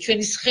ორგანიზმი,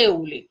 ჩვენი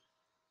სხეული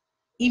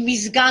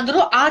იმისგან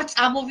რომ არ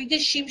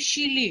წამოვიდეს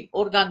შიმშილი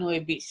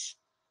ორგანოების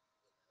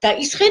და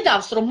ის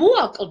ხედავს რომ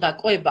მოაკლდა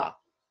კვება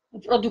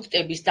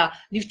პროდუქტების და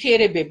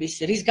ნივთიერებების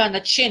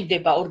რისგანაც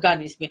შენდება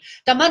ორგანიზმი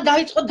და მან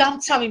დაიწყო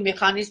დამცავი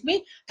მექანიზმი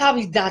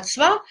თავის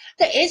დაცვა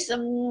და ეს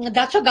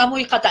დაცვა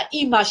გამოიხატა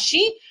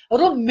იმაში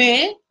რომ მე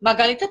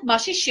მაგალითად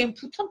მაშინ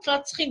შემფუთა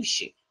მთლად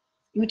ცხიმში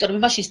იმიტომ რომ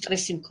მე მაშინ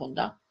სტრესი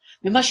მქონდა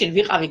მე მაშინ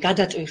ვიყავი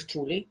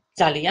გადატვირთული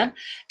ძალიან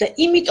და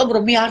იმიტომ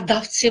რომ მე არ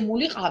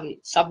დავცემულიყავი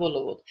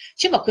საბოლოოდ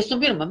ჩემო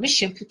ქრისტობიერმა მე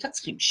შემფუთა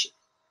ცხიმში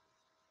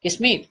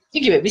გესმით?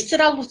 იგივე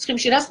ვისცერალურ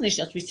ცხიმში რას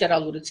ნიშნავს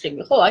ვისცერალური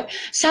ცხიმი, ხო? აი,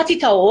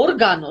 სათითაო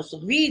ორგანოს,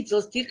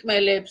 ღვიძლს,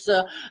 თირკმელებს,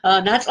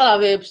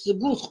 ნაწლავებს,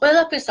 გულს,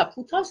 ყველაფერს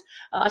აფუთავს,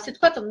 ასე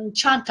ვთქვათ,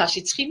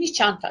 ჩანთაში, ცხიმის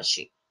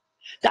ჩანთაში.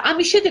 და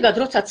ამის შედეგად,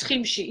 როცა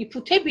ცხიმში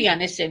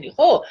იფუთებიან ესენი,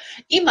 ხო?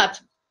 იმათ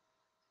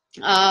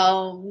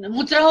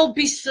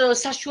მოძრაობის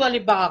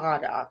საშუალება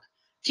აღარ აქვს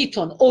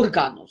თვითონ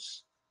ორგანოს.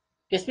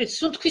 გესმით?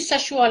 სუნთქვის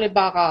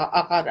საშუალება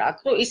აღარ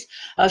აქვს, რომ ის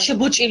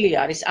შებოჭილი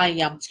არის აი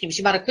ამ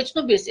ცხიმში, მაგრამ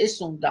ქვეცნობიერს ეს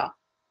უნდა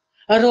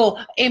რომ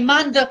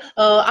ემანდ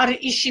არ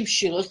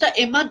იშიმშილოს და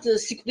ემანდ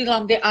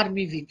სიკვდილამდე არ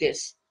მივიდეს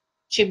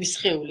ჩემი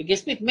სხეული.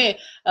 გესმით? მე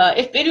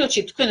ერთ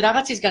პერიოდში თქვენ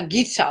რაღაცისგან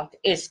გიცავთ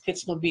ეს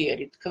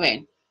ქვეცნობიერი თქვენ.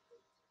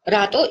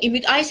 რატო?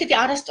 იმით აი ესეთი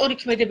არასწორი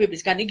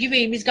ქმედებებისგან, იგივე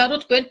იმისგან რომ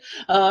თქვენ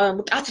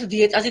მკაცრ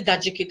დიეტაზე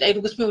დაჯექით. აი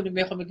როგორც მეუბნები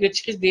მე ხომ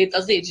გრეჩხის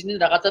დიეტაზე ეჯინენ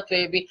რაღაცა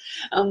თვეები.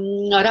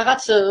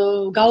 რაღაც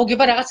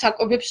გაუგება რაღაც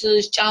საკვებებს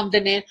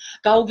სჭამდნენ,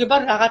 გაუგება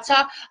რაღაცა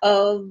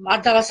არ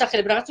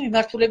დავასახელებ რაღაცა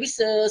მიმართულების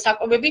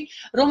საკვებები,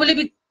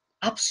 რომლებიც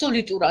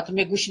აბსოლუტურად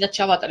მე გუშინაც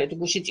ჩავატარეთ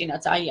გუშინ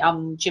წინაც აი ამ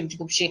ჩემ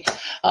ჯგუფში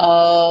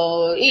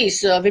ის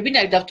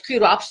ვებინარი და ვთქვი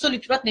რომ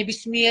აბსოლუტურად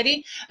ნებისმიერი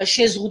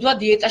შეზღუდვა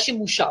დიეტაში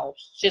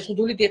მუშაობს.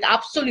 შეზღუდული დიეტა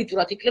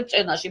აბსოლუტურად იკლებ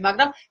წენაში,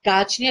 მაგრამ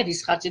გააჩნია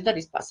რის ხარჯზე და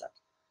რის ფასად.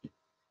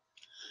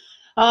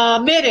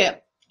 მერე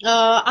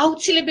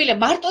აუცილებელია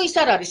მარტო ის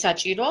არ არის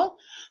საჭირო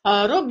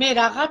რომ მე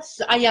რაღაც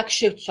აი აქ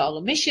შევცვალო.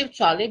 მე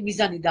შევცვალე,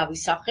 მიზანი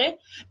დავისახე,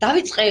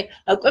 დავიწყე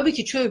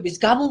კვებითი ჩვევების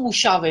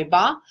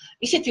გამომუშავება,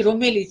 ისეთი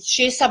რომელიც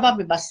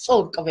შეესაბამება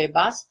სწორ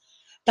კვებას,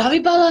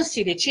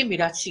 დავიბალანსირე ჩემი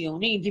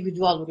რაციონი,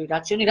 ინდივიდუალური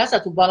რაციონი,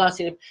 რასაც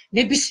უბალანსირებ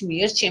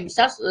ნებისმიერს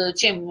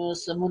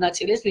ჩემს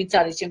მონაწილეს, ვინც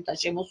არის ჩემთან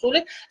შემოსული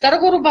და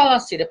როგორ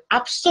უბალანსირებ?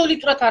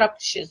 აბსოლუტურად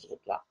არაფრის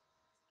შეზღუდვა.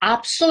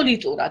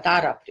 აბსოლუტურად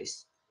არაფრის.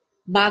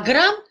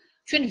 მაგრამ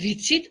ჩვენ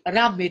ვიცით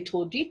რა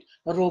მეთოდით,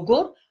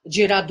 როგორ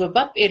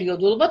ჯერადობად,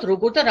 პერიოდულობად,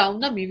 როგორ და რა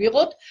უნდა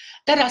მივიღოთ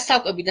და რა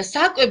საკვები და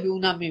საკვები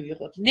უნდა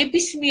მივიღოთ.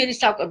 ნებისმიერი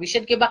საკვები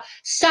შედგება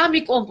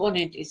სამი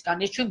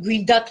კომპონენტისგან, ეს ჩვენ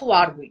გვინდა თუ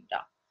არ გვინდა.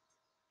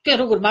 თქვენ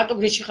როგორ მარტო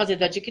გრეჩხაზე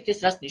დაჯექით, ეს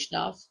რას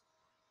ნიშნავს?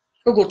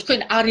 როგორ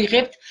თქვენ არ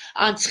იღებთ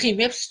ან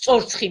ცხიმებს,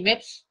 სწორ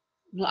ცხიმებს,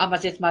 ну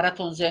ამაზეც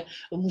მარათონზე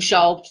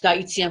მუშაობთ და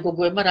იციან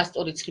გოგოებმა რა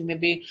სწორი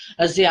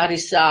ცხიმებზე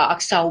არის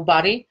აქ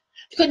საუბარი.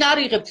 თქვენ არ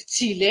იღებთ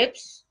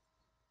ცილებს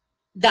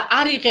და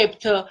არ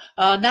იღებთ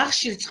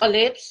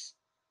ნახშირწყლებს,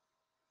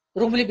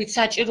 რომლებიც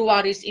საჭირო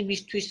არის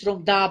იმისთვის, რომ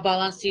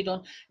დააბალანსირონ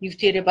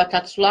ნივთიერებათა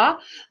ცვლა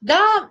და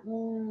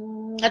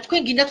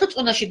თქვენ გინდათ რომ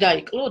წონაში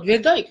დაიკლოთ, ვერ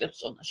დაიკლებთ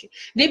წონაში.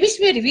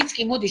 ნებისმიერი ვინც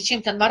კი მოდის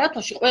ჩემთან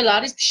მარათონში, ყველა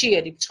არის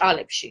მშიერი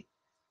ბჭყალებში.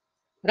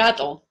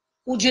 რატო?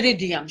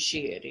 უჯრედია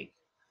მშიერი.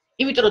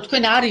 იმიტომ რომ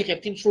თქვენ არ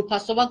იღებთ იმ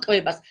სრულფასოვან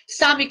კვებას.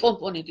 სამი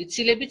კომპონენტი,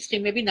 ცილები,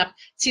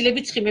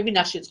 ცხიმები,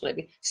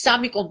 ნახშირწყლები.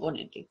 სამი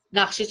კომპონენტი.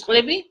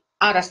 ნახშირწყლები,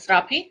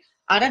 არასწრაფი,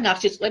 არა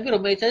ნახშირწყლები,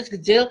 რომელიც არის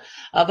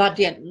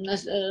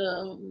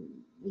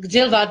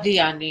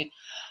გრძელვადიანი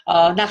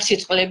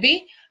ნახშირწყლები,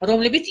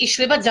 რომლებიც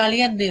იშლება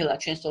ძალიან ნელა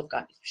ჩვენს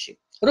ორგანიზმში,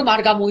 რომ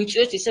არ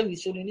გამოიწვიოს ისევ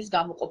ინსულინის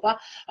გამოყოფა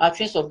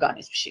ჩვენს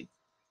ორგანიზმში.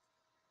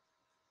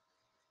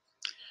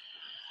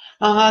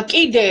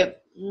 კიდე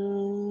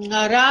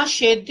რა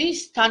შედის,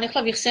 თან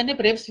ახლა ვიხსენებ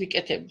რევს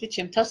ვიკეთებდი,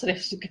 ჩემ თავს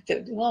რევს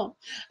ვიკეთებდი, ხო?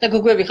 და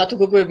გოგოები ხა თუ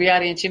გოგოები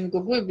არიან, ჩემი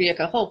გოგოები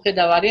ახლა ხო,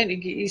 ხედავ არიან,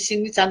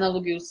 ისინიც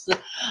ანალოგიურს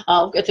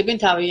უკეთებენ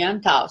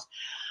თავიანთ თავს.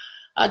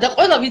 და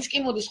ყველა ვინც კი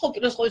მოდის, ხო,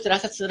 პირველ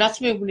ყოვლისა რაც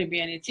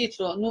მეუბნებიან, იცით,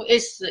 რომ ნუ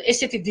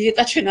ესეთი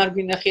დიეტა ჩვენ არ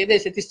გვინახია და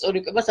ესეთი სწორი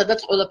კვება, სადაც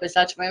ყველაფერს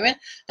აჭმევენ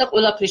და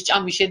ყველაფრის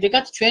ჭამის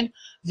შედეგად ჩვენ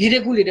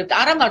ვირეგულირებთ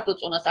არა მარტო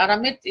წონას,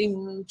 არამედ იმ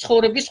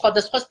ცხოვრების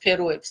სხვადასხვა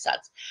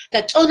სფეროებსაც. და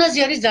წონაზე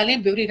არის ძალიან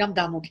ბევრი რამ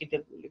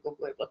დამოკიდებული,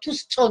 გოგოებო. თუ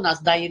წონას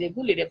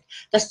დაირეგულირებთ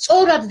და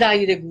სწორად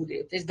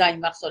დაირეგულირებთ, ეს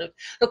დაიმახსოვრებთ,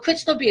 რომ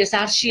ქვეცნობიერს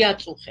არ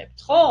შეაწუხებთ,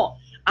 ხო?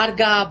 არ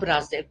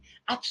გააბრაზებთ,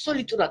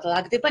 აბსოლუტურად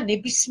ლაგდება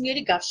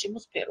ნებისმიერი გარშემო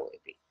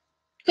სფეროები.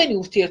 თქვენი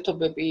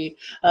ურთიერთობები,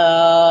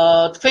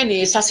 თქვენი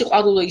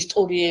სასიყვარულო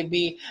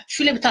ისტორიები,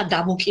 შვილებთან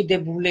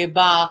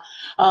დამოკიდებულება,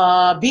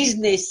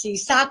 ბიზნესი,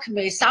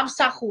 საქმე,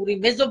 სამსახური,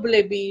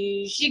 მეზობლები,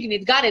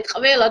 შიგნით, გარეთ,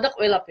 ყველა და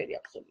ყველაფერი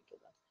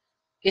აბსოლუტურად.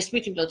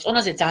 გესმით, იმიტომ რომ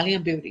წონაზე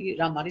ძალიან ბევრი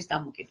რამ არის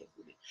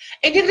დამოკიდებული.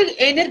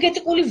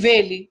 ენერგეტიკული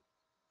ველი,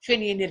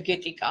 ჩვენი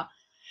ენერგეტიკა,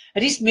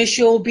 რის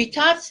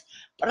მეშვეობითაც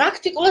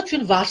პრაქტიკულად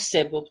ჩვენ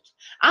ვარსებობთ.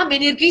 ამ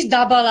ენერგიის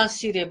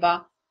დაბალანსირება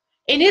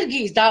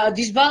ენერგიის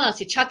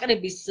დისბალანსი,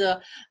 ჩაკრების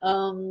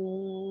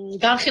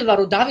განხილვა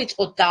რო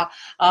დავიწყოთ და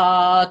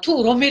თუ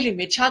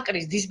რომელიმე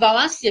ჩაკრის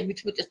დისბალანსია,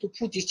 მithumetes თუ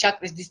ფუძის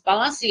ჩაკრის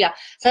დისბალანსია,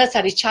 სადაც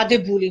არის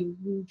ჩადებული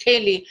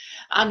მთელი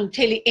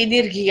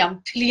ენერგია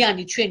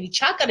მთლიანი ჩვენი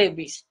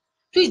ჩაკრების,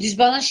 თუ ის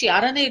დისბალანსი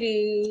არანაირი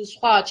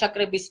სხვა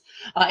ჩაკრების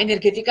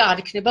ენერგეტიკა არ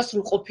იქნება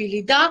სრულყოფილი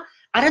და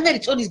არანაირი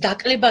წონის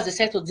დაკლებაზე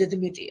საერთოდ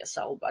ზედმეტია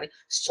საუბარი.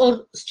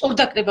 სწორ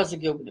დაკლებაზე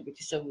გეუბნებით,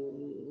 ისე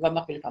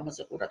ვამახვილებ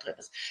ამაზე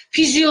ყურადღებას.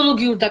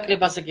 ფიზიოლოგიურ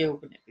დაკლებაზე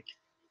გეუბნებით.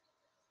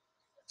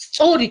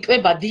 სწორი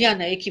კვება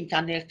დიანა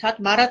ექიმთან ერთად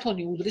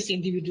მარათონი უდრის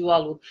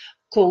ინდივიდუალურ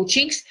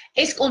კოუჩინგს.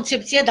 ეს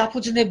კონცეფცია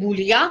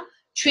დაფუძნებულია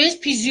ჩვენს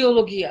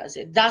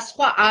ფიზიოლოგიაზე და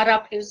სხვა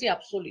არაფერზე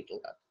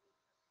აბსოლუტურად.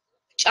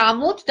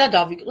 ჭამოთ და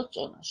დავიკლოთ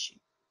წონაში.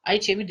 აი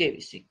ჩემი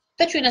დევიზი.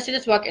 და ჩვენ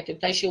ასეთაც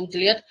ვაკეთებთ, აი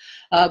შეუძლიათ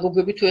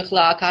გოგოები თუ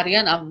ეხლა აქ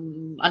არიან,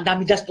 ან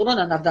დამიდასტურონ,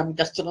 ან არ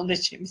დამიდასტურონ,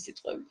 ეს ჩემი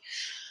სიტყვები.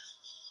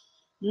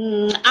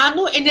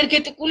 ანუ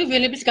ენერგეტიკული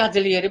ველების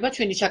გაძლიერება,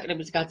 ჩვენი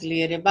ჩაკრების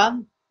გაძლიერება.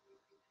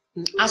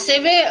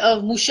 ასევე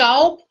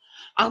მუშაობ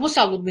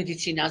აღმოსავლურ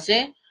მედიცინაზე,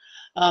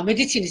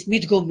 მედიცინის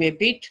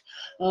მიდგომებით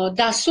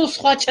და სულ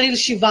სხვა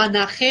ჭრილში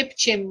ვანახებ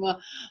ჩემ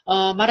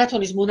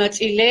მარათონის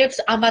მონაწილეებს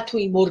ამა თუ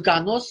იმ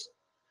ორგანოს.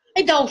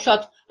 აი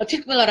დაუშვათ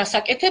თითქმელა რას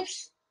აკეთებს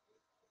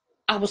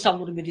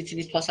აღმოსავლური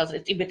მედიცინის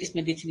თვალსაზრისით, ტიბეტის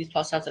მედიცინის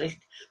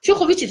თვალსაზრისით. ჩვენ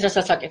ხო ვიცით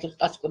რასაც აკეთებს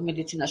კლასიკურ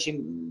მედიცინაში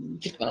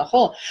თითქმელა,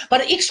 ხო?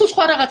 მაგრამ იქ სულ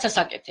სხვა რაღაცას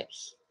აკეთებს.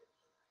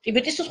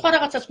 ტიბეტის სულ სხვა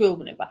რაღაცას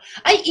გვეუბნება.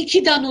 აი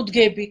იქიდან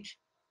უდგებით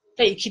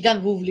და იქიდან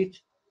ვუვლით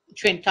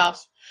ჩვენ თავს.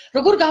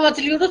 როგორ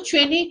გავაძლიეროთ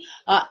ჩვენი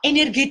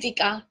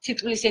ენერგეტიკა,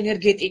 თითქმის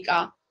ენერგეტიკა.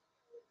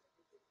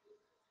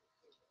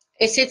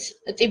 ესეც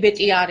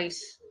ტიბეტი არის.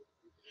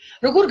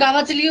 როგორ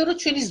გავაძლიეროთ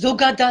ჩვენი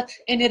ზოგადად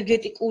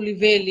ენერგეტიკული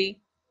ველი,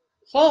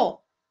 ხო?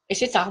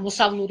 ესეც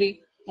აღმოსავლური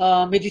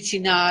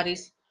მედიცინა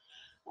არის.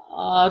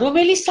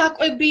 რომელი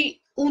საკვები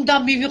უნდა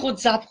მივიღოთ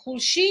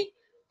ზაფხულში,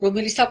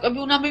 რომელი საკვები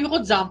უნდა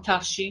მივიღოთ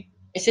ზამთარში.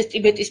 ესეც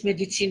ტიბეტის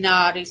მედიცინა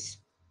არის.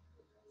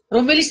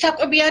 რომელი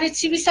საკვები არის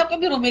ცივი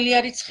საკვები, რომელი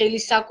არის ცხელი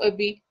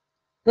საკვები,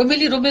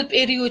 რომელ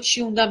პერიოდში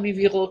უნდა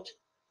მივიღოთ.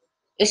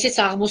 ესეც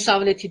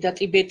აღმოსავლეთი და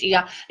ტიბეტია,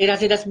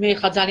 ერაზედაც მე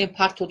ხა ძალიან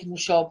ფართოდ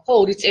მუშაობ, ხო,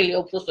 2 წელია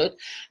უბრალოდ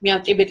მე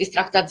ამ ტიბეტის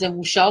ტრაქტატზე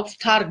მუშაობ,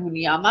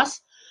 თარგმნი ამას.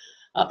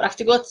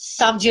 პრაქტიკულად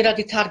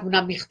სამჯერადი თარგმნა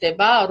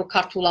მიხდება, რომ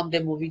ქართულამდე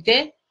მოვიდე.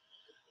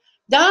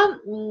 და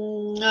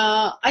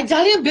აი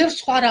ძალიან ბევრ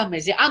სხვა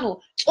რამეზე, ანუ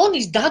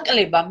წონის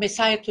დაკლება მე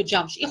საერთო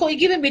ჯამში, ხო,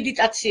 იგივე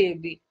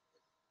მედიტაციები.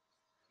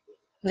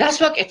 რას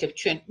ვაკეთებ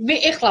ჩვენ? მე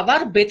ეხლა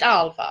ვარ ბეტა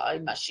ალფა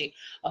იმაში,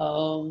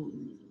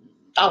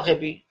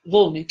 ტალღები,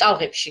 ვოლნი,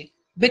 ტალღებში,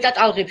 ბეტა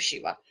ტალღებში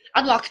ვარ.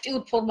 ანუ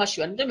აქტიურ ფორმაში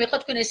ვარ, იმიტომ ეხლა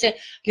თქვენ ესე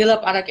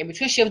გელაპარაკებით,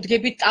 ჩვენ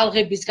შევდგებით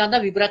ტალღებისგან და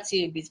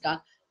ვიბრაციებისგან.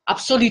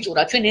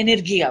 აბსოლუტურად, ჩვენ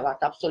ენერგია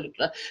ვართ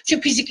აბსოლუტურად. ჩვენ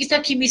ფიზიკის და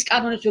ქიმიის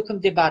კანონებს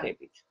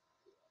ვექვემდებარებით.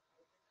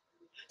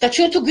 და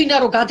ჩვენ თუ გვინდა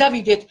რომ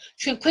გადავიდეთ,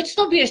 ჩვენ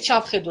ქვეცნობიერს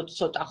ჩავხედოთ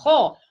ცოტა, ხო?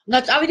 უნდა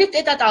წავიდეთ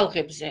ტეტა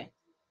ტალღებზე.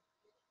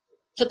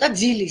 ცოტა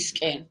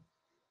ძილისკენ.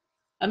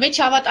 მე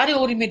ჩავატარე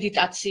 2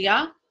 მედიტაცია.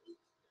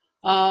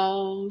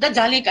 და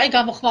ძალიან კაი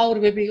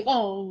გამოხმაურებები იყო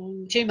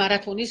ჩემი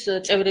მარათონის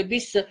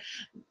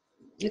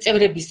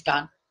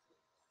წევრებისგან.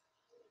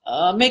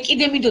 მე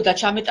კიდე მინდოდა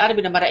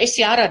ჩამეტარებინა, მაგრამ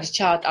ესე არ არის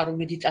ჩაატარო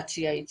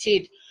მედიტაცია,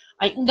 იცით?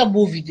 აი უნდა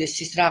მოვიდეს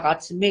ის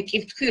რაღაც, მე კი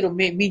ვთქვი რომ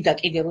მე მინდა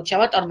კიდე რომ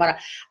ჩავატარო, მაგრამ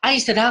აი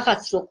ეს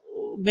რაღაც რომ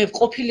მე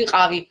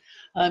ყოფილიყავი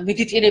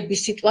მედიტირების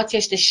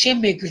სიტუაციაში და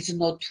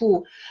შემეგრძნო თუ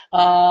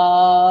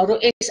რომ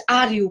ეს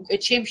არის უკვე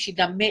ჩემში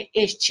და მე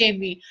ეს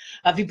ჩემი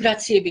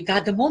ვიბრაციები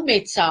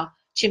გადმომეცა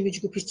ჩემი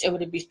ჯგუფის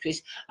წევრებისთვის,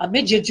 მე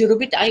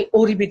ჯერჯერობით აი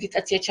 2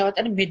 მედიტაცია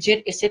ჩავატარე, მე ჯერ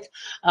ესეთ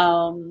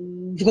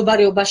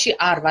მდგომარეობაში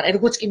არ ვარ.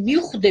 როგორც კი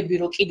მივხვდები,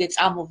 რომ კიდე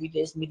წამოვიდე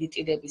ეს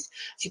მედიტირების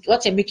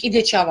სიტუაცია, მე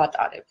კიდე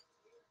ჩავატარებ.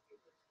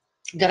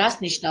 და რას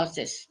ნიშნავს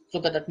ეს?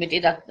 ზოგადად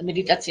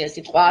მედიტაცია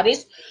სიტყვა არის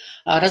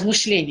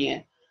размышление,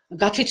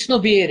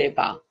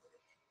 გათვითცნობიერება,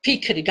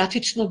 ფიქრი,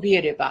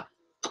 გათვითცნობიერება,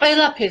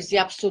 ყველაფერზე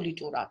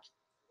აბსოლუტურად.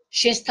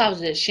 შენს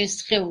თავზე, შენს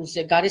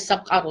სხეულზე,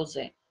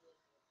 გარესამყაროზე.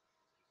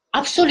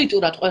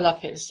 აბსოლუტურად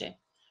ყველაფერზე.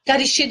 და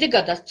რის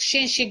შედეგადაც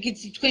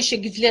თქვენ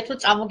შეგიძლიათ რომ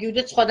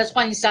წამოგივიდეთ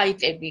სხვადასხვა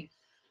ინსაიტები,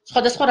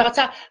 სხვადასხვა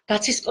რაღაცა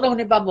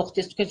გაცისკროვნება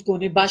მოხდეს თქვენს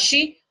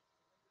გონებაში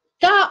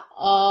და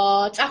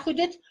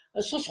წახვიდეთ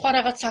სულ სხვა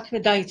რაღაც საქმე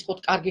დაიწყოთ,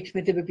 კარგი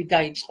ქმედებები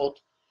დაიწყოთ.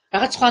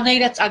 რაღაც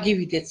სხვანაირად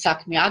წაგივიდეთ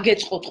საქმე,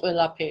 აგეწყოთ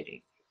ყველაფერი.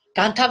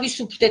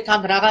 განთავისუფლდეთ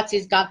ამ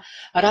რაღაცისგან,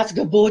 რაც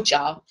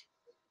გბოჭავთ.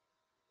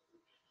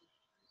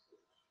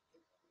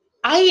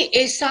 აი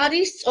ეს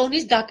არის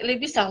წონის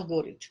დაკლების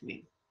ალგორითმი.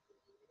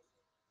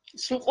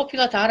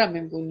 სრულყოფილად არა მე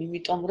მგონი,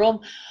 იმიტომ რომ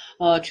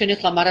ჩვენ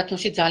ახლა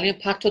მარათონში ძალიან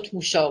ფართოდ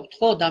მუშაობთ,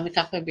 ხო?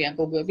 დამეთანხმებიან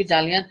გოგოები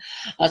ძალიან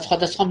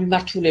სხვადასხვა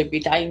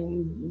მიმართულებით. აი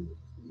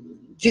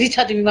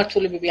ძირითადი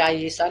მიმართულებები აი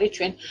ეს არის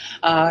ჩვენ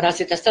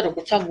რაზედაც და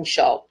როგორცა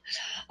მუშაობ.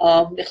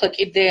 ეხლა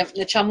კიდე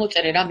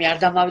ჩამოწერე რამე არ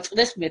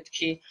დამავიწყდეს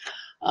მეთქი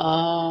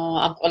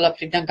ამ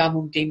ყველაფრიდან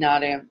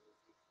გამომდინარე.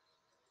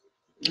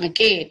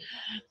 კი,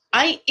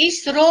 აი ის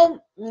რომ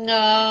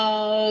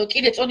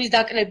კიდე წონის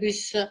დაკლების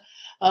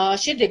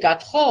შედეგად,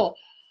 ხო?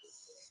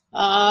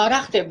 რა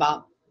ხდება?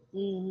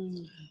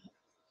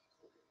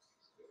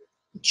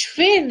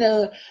 ჩვენ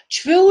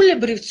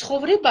ჩვეულებრივ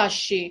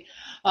ცხოვრებაში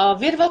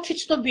ვერ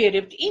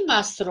ვათვითცნობიერებთ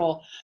იმას, რომ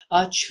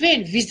ჩვენ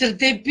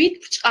ვიზრდებით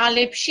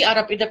ბრჭყალებში,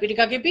 არა პირდაპირ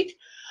გაგებით,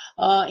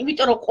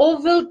 იმიტომ რომ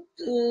ყოველ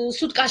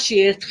სუტკაში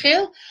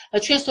ერთხელ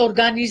ჩვენს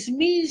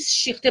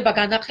ორგანიზმში ხდება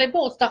განახლება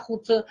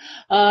 25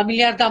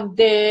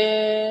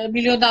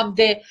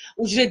 მილიონამდე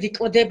უჯრედი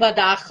კვდება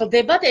და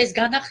ახლდება და ეს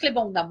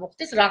განახლება უნდა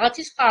მოხდეს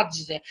რაღაცის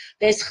ხარჯზე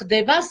და ეს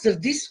ხდება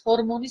ზრდის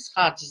ჰორმონის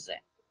ხარჯზე.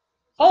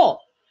 ხო?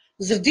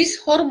 ზრდის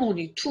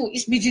ჰორმონი თუ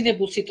ის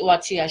მიძინებულ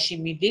სიტუაციაში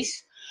მიდის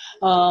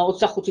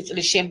 25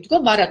 წლის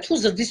შემდგომ, მაგრამ თუ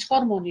ზრდის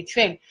ჰორმონი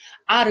ჩვენ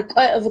არ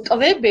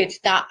ვკვებეთ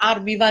და არ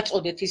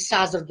მივაწოდეთ ის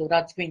საზრდო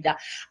რაც გვინდა,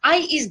 აი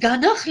ის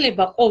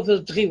განახლება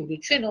ყოველდღიური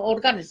ჩვენ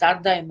ორგანიზმს არ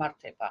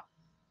დაემართება.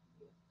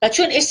 და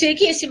ჩვენ ესე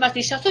იგი ეს იმას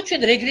ნიშნავს, რომ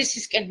ჩვენ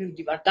რეგრესისკენ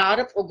მივდივართ და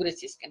არა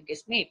პროგრესისკენ,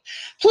 გესმით?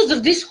 თუ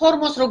ზრდის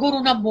ჰორმონს როგორ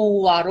უნდა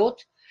მოუვაროთ,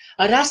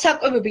 რა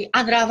საკვებები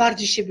ან რა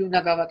ვარჯიშები უნდა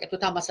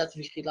გავაკეთოთ, ამასაც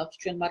ვიხილავთ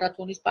ჩვენ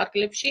მარათონის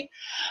პარკლებში.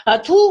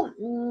 თუ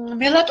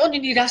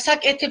მელატონინი რას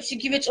აკეთებს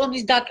იგივე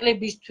წონის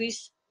დაკლებისთვის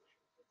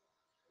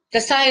და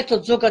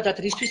საერთოდ ზოგადად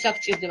რისთვის აქ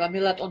ჭირდება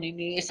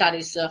მელატონინი, ეს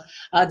არის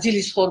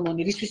ძილის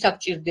ჰორმონი, რისთვის აქ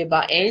ჭირდება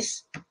ეს?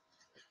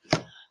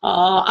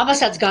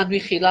 ამასაც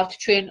განვიხილავთ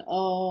ჩვენ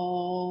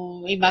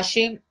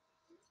იმაში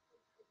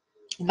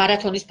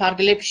მარათონის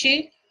პარკლებში.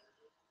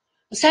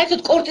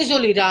 საერთოდ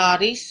კორტიზოლი რა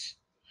არის?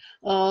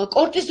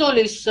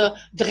 კორტიზოლის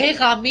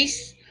დღე-ღამის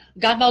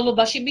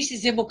განმავლობაში მისი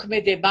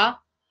ზემოქმედება,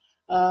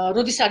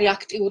 როდის არის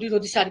აქტიური,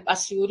 როდის არის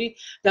პასიური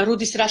და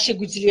როდის რა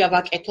შეგვიძლია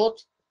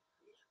ვაკეთოთ.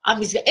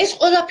 ამის ეს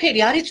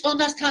ყველაფერი არის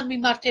წონასთან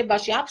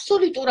მიმართებაში,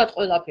 აბსოლუტურად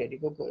ყველაფერი,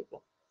 გოგოებო.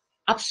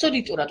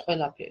 აბსოლუტურად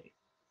ყველაფერი.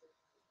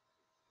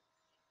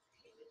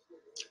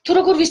 თუ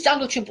როგორ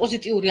ვისწავლოთ ჩვენ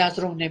პოზიტიური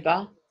აზროვნება,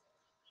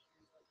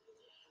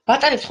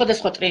 ვატარებთ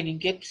სხვადასხვა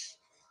ტრენინგებს,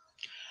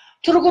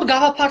 თუ როგორ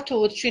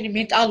გავაფართოვოთ ჩვენი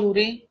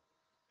მენტალური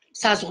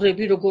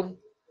საზღვრები, როგორ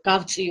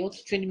გავწიოთ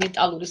ჩვენი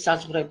მენტალური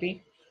საზღვრები.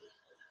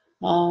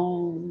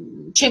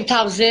 ჩემ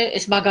თავზე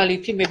ეს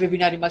მაგალითი, მე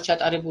ვებინარი მაქვს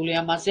ჩატარებული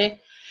ამაზე,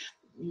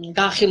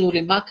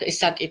 განხილული მაქვს ეს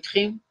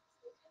საკითხი.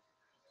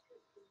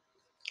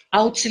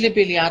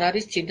 აუცილებელი არ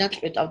არის წინდა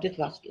წვეტავდეთ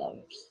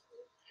ვარსკვლავებს.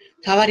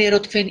 თავარია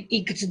რომ თქვენ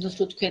იგრძნოთ,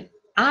 რომ თქვენ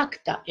აქ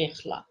და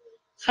ეხლა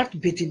ხართ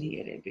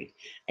ბედნიერები.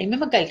 აი მე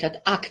მაგალითად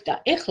აქ და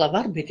ეხლა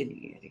ვარ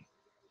ბედნიერი.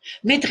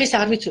 მე დღეს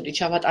არ ვიცოდი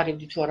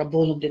ჩავატარებდი თუ არა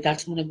ბოლომდე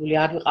დარწმუნებული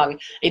არ ვიყავი.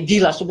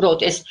 დილას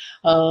უბრალოდ ეს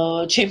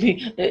ჩემი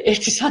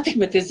 1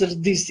 სანტიმეტრი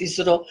ზრდის ის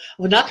რომ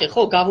ვნახე,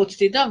 ხო,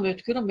 გავოცდი და მე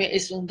ვთქვი რომ მე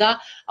ეს უნდა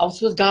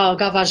აუცილებლად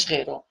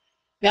გავაჟღერო.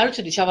 მე არ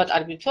ვიცოდი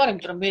ჩავატარებდი თუ არა,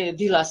 იმიტომ რომ მე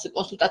დილას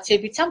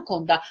კონსულტაციებიც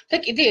ამქონდა და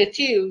კიდე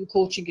ერთი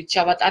კოუჩინგით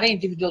ჩავატარე,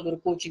 ინდივიდუალური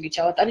კოუჩინგით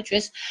ჩავატარე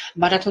ჩვენს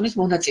მარათონის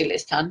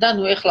მონაწილესთან და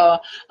ნუ ეხლა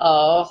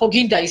ხო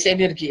გინდა ის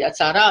ენერგიაც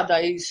არა და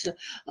ის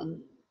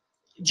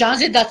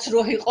ჯანზედაც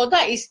რო იყო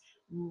და ის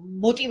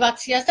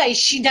мотивациას და ის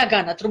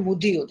შინაგანად რომ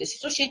მოდიოდეს,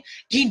 ის რომ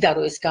გინდა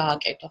რომ ეს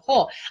გააკეთო, ხო?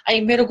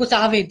 აი მე როგორც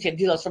ავენთე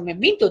დილას რომ მე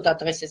მინდოდა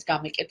დღეს ეს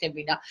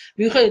გამეკეთებინა,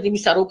 მიუხედავად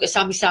იმისა რომ უკვე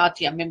 3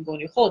 საათია მე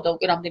მგონი, ხო, და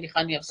უკვე რამდენი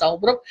ხანია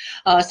ვსაუბრობ,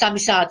 3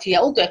 საათია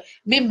უკვე,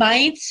 მე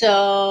მაინც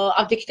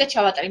ამდექითა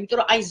ჩავატარე, იმიტომ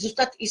რომ აი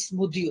ზუსტად ის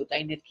მოდიოდა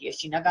ენერგია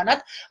შინაგანად,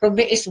 რომ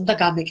მე ეს უნდა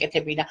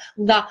გამეკეთებინა,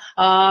 უნდა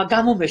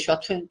გამომეშვა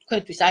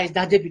თქვენთვის აი ეს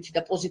დადებითი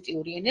და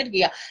პოზიტიური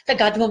ენერგია და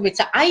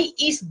გადმომეცა აი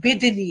ის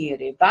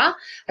ბედნიერება,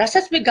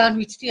 რასაც მე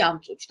განვიცდი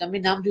ამ და მე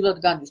ნამდვილად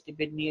განვიცდი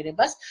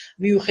ბედნიერებას,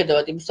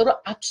 მიუხედავად იმისა,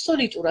 რომ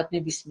აბსოლუტურად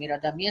ნებისმიერ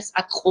ადამიანს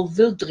აქვს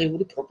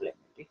ყოველდღიური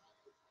პრობლემები.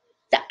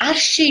 და არ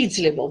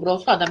შეიძლება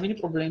უბრალოდ ადამიანი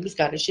პრობლემების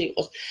გარეშე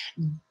იყოს.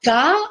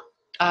 და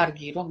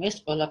კარგი რომ ეს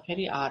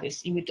ყველაფერი არის,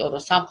 იმიტომ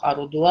რომ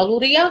სამყარო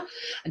დუალურია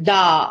და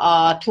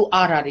თუ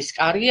არ არის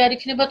კარგი, არ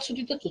იქნება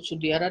ცუდი და თუ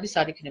ცუდი არ არის,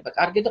 არ იქნება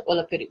კარგი და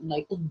ყველაფერი უნდა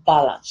იყოს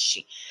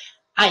ბალანსში.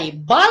 აი,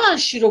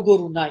 ბალანსში როგორ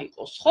უნდა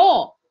იყოს, ხო?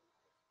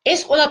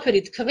 ეს ყველაფერი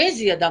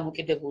თქვენზეა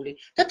დამოკიდებული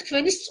და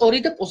თქვენი სწორი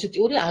და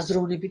პოზიტიური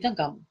აზროვნებიდან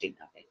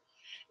გამომდინარე.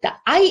 და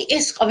აი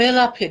ეს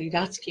ყველაფერი,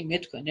 რაც კი მე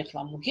თქვენ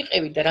ახლა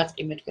მოგიყევით და რაც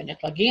კი მე თქვენ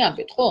ახლა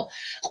გიამბეთ, ხო?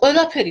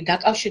 ყველაფერი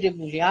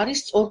დაკავშირებული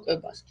არის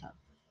სწორკვებასთან.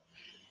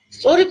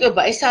 სწორი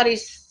კვება ეს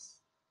არის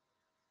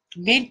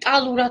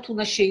მენტალურად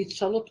უნდა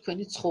შეიცვალოთ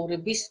თქვენი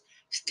ცხოვრების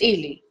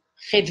სტილი,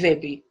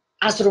 ხედვები,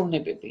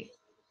 აზროვნებები.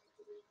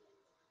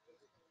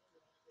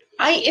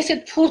 აი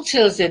ესეთ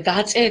ფურცელზე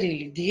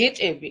დაწერილი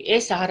დიეტები,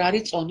 ეს არ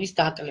არის წონის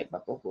დაკლება,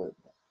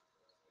 გოგოებო.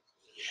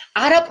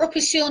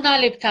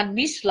 არაპროფესიონალებთან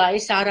მისვლა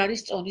ეს არ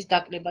არის წონის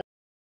დაკლება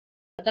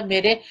და მე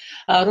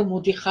რომ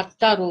მოდიხართ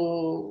და რომ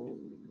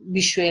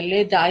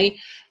მიშველე და აი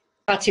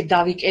კაცი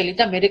დავიკელი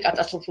და მე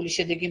კატასტროფული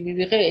შედეგი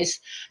მივიღე, ეს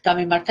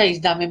დამემართა, ის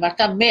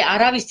დამემართა. მე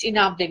არავის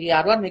წინააღმდეგი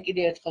არ ვარ, მე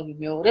კიდე ერთხელ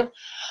ვიმეორებ.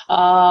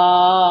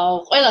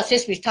 ყველას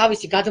ესმის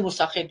თავისი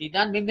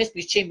გადმოსახედიდან, მე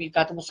მესმის ჩემი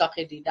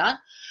გადმოსახედიდან.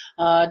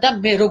 და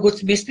მე როგორც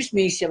მესმის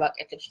მე ისე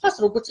ვაკეთებ. ხას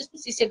როგორც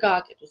ესმის ისე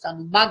გააკეთოს.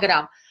 ანუ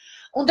მაგრამ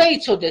უნდა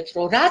იცოდეთ,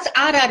 რომ რაც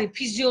არ არის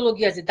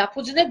ფიზიოლოგიაზე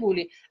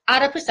დაფუძნებული,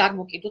 არაფერს არ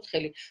მოკიდოთ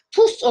ხელი.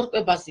 თუ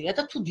სწორკვებაზეა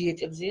და თუ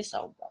დიეტებზეა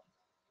საუბარი.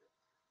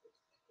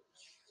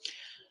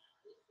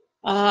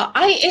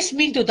 აი ეს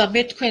მინდოდა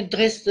მე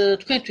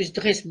თქვენთვის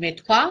დღეს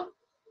მეთქვა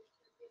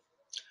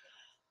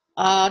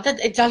და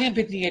ძალიან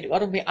ბედნიერი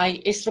ვარ რომ მე აი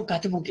ეს რო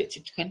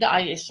გადმოგეცით თქვენ და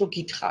აი ეს რო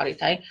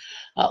გითხარით აი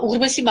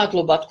უღრმესი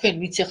მადლობა თქვენ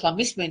ვიც ახლა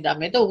მისმენ და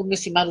მე და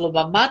უღრმესი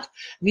მადლობა მათ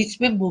ვიც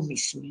მე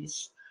მომისმენს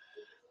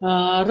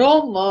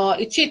რომ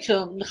იცით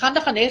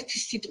ხანდახან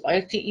ერთი სიტყვა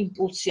ერთი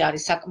იმპულსი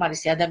არის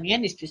საკმარისი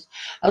ადამიანისთვის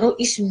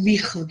რომ ის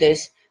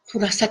მიხვდეს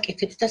თუ რას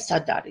აკეთებს და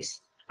სად არის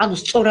ანუ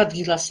სწორ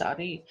ადგილას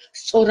არის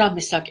სწორ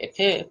ამას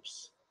აკეთებს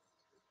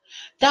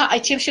და აი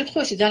ჩემ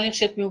შემთხვევაში ძალიან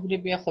ხშირად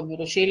მეუბნებიან ხოლმე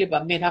რომ შეიძლება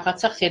მე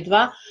რაღაცა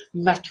ხედვა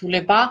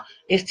მიმართულება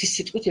ერთი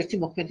სიტყვით ერთი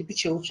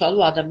მოქმედებით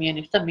შეუცვალო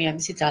ადამიანებს და მე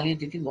ამისი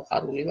ძალიან დიდი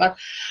მოხარული ვარ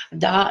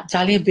და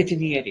ძალიან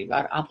ბედნიერი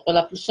ვარ ამ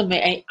ყველაფერს რომ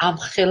მე აი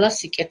ამ ხელა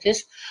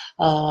სიკეთეს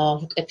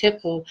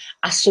ვუკეთებ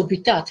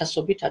ასობით და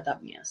ათასობით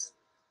ადამიანს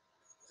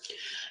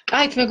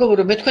კაით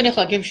მეგობრო მე თქვენ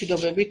ახლა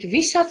გემშვიდობებით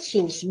ვისაც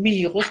სურს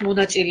მიიღოს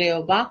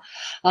მონაწილეობა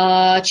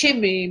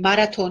ჩემი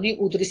მარათონი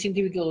უდრის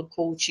ინდივიდუალურ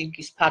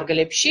კოუჩინგის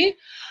ფარგლებში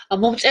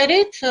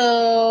მომწერეთ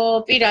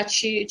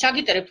პირადში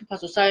ჩაგიტერებთ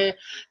უფასო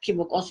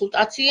საექიმო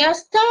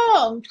კონსულტაციას და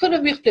თქვენ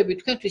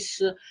მიხვდებით თქვენთვის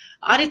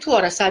არის თუ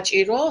არა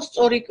საჭირო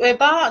სწორი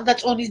კვება და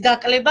წონის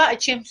დაკლება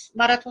ჩემს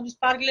მარათონის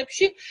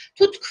ფარგლებში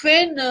თუ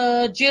თქვენ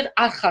ჯერ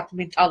არ ხართ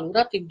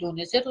მენტალურად იმ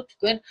დონეზე რომ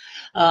თქვენ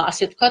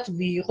ასე ვთქვათ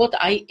მიიღოთ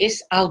აი ეს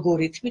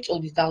ალგორითმი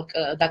წონის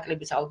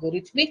დაკლების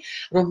ალგორითმი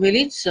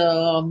რომელიც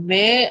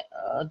მე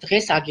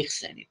დღეს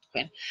აგიხსენით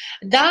თქვენ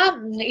და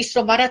ის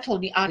რომ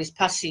მარათონი არის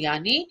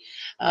ფასიანი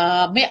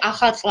მე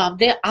ახალ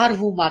წლამდე არ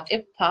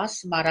ვუმატებ ფას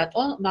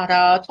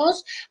მარათონს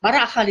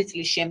მაგრამ ახალი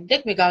წლის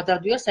შემდეგ მე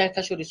გავდივარ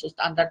საერთაშორისო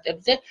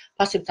სტანდარტებზე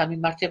ფასებთან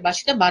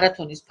მიმართებაში და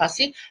მარათონის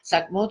ფასი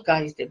საკმაოდ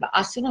გაიზრდება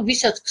ასე რომ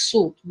ვისაც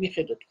გსურთ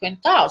მიხედოთ თქვენ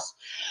თავს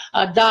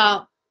და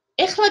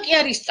ეხლა კი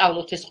არ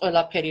ისწავლოთ ეს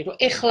ყველაფერი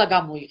რომ ეხლა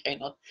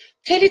გამოიყენოთ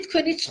მთელი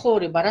თქვენი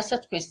ცხოვრება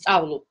რასაც თქვენ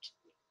სწავლობთ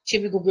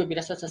ჩემი გოგოები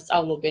რასაც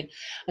სწავლობენ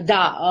და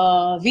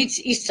ვიც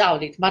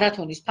ისწავლით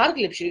მარათონის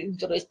ფარგლებში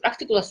იმიტომ რომ ეს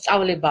პრაქტიკულად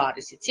სწავლება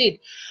არის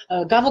იცით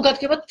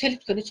გამოგადგებათ მთელი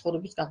თქვენი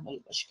ცხოვრების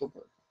განმავლობაში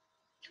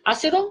გოგოები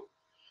ასე რომ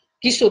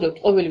გისურვებთ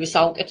ყოველივე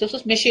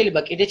საუკეთესოს მე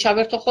შეიძლება კიდე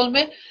ჩავერთო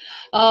ხოლმე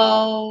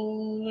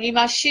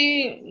იმაში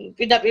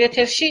პირდაპირ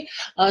ეთერში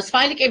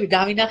სმაილიკები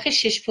დავინახე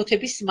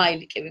შეშფოთების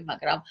სმაილიკები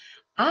მაგრამ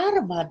არ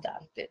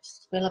მადარდებს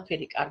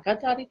ყველაფერი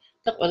კარგად არის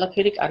და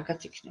ყველაფერი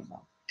კარგად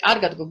იქნება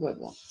კარგად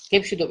გოგოებო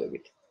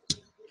გემშვიდობებით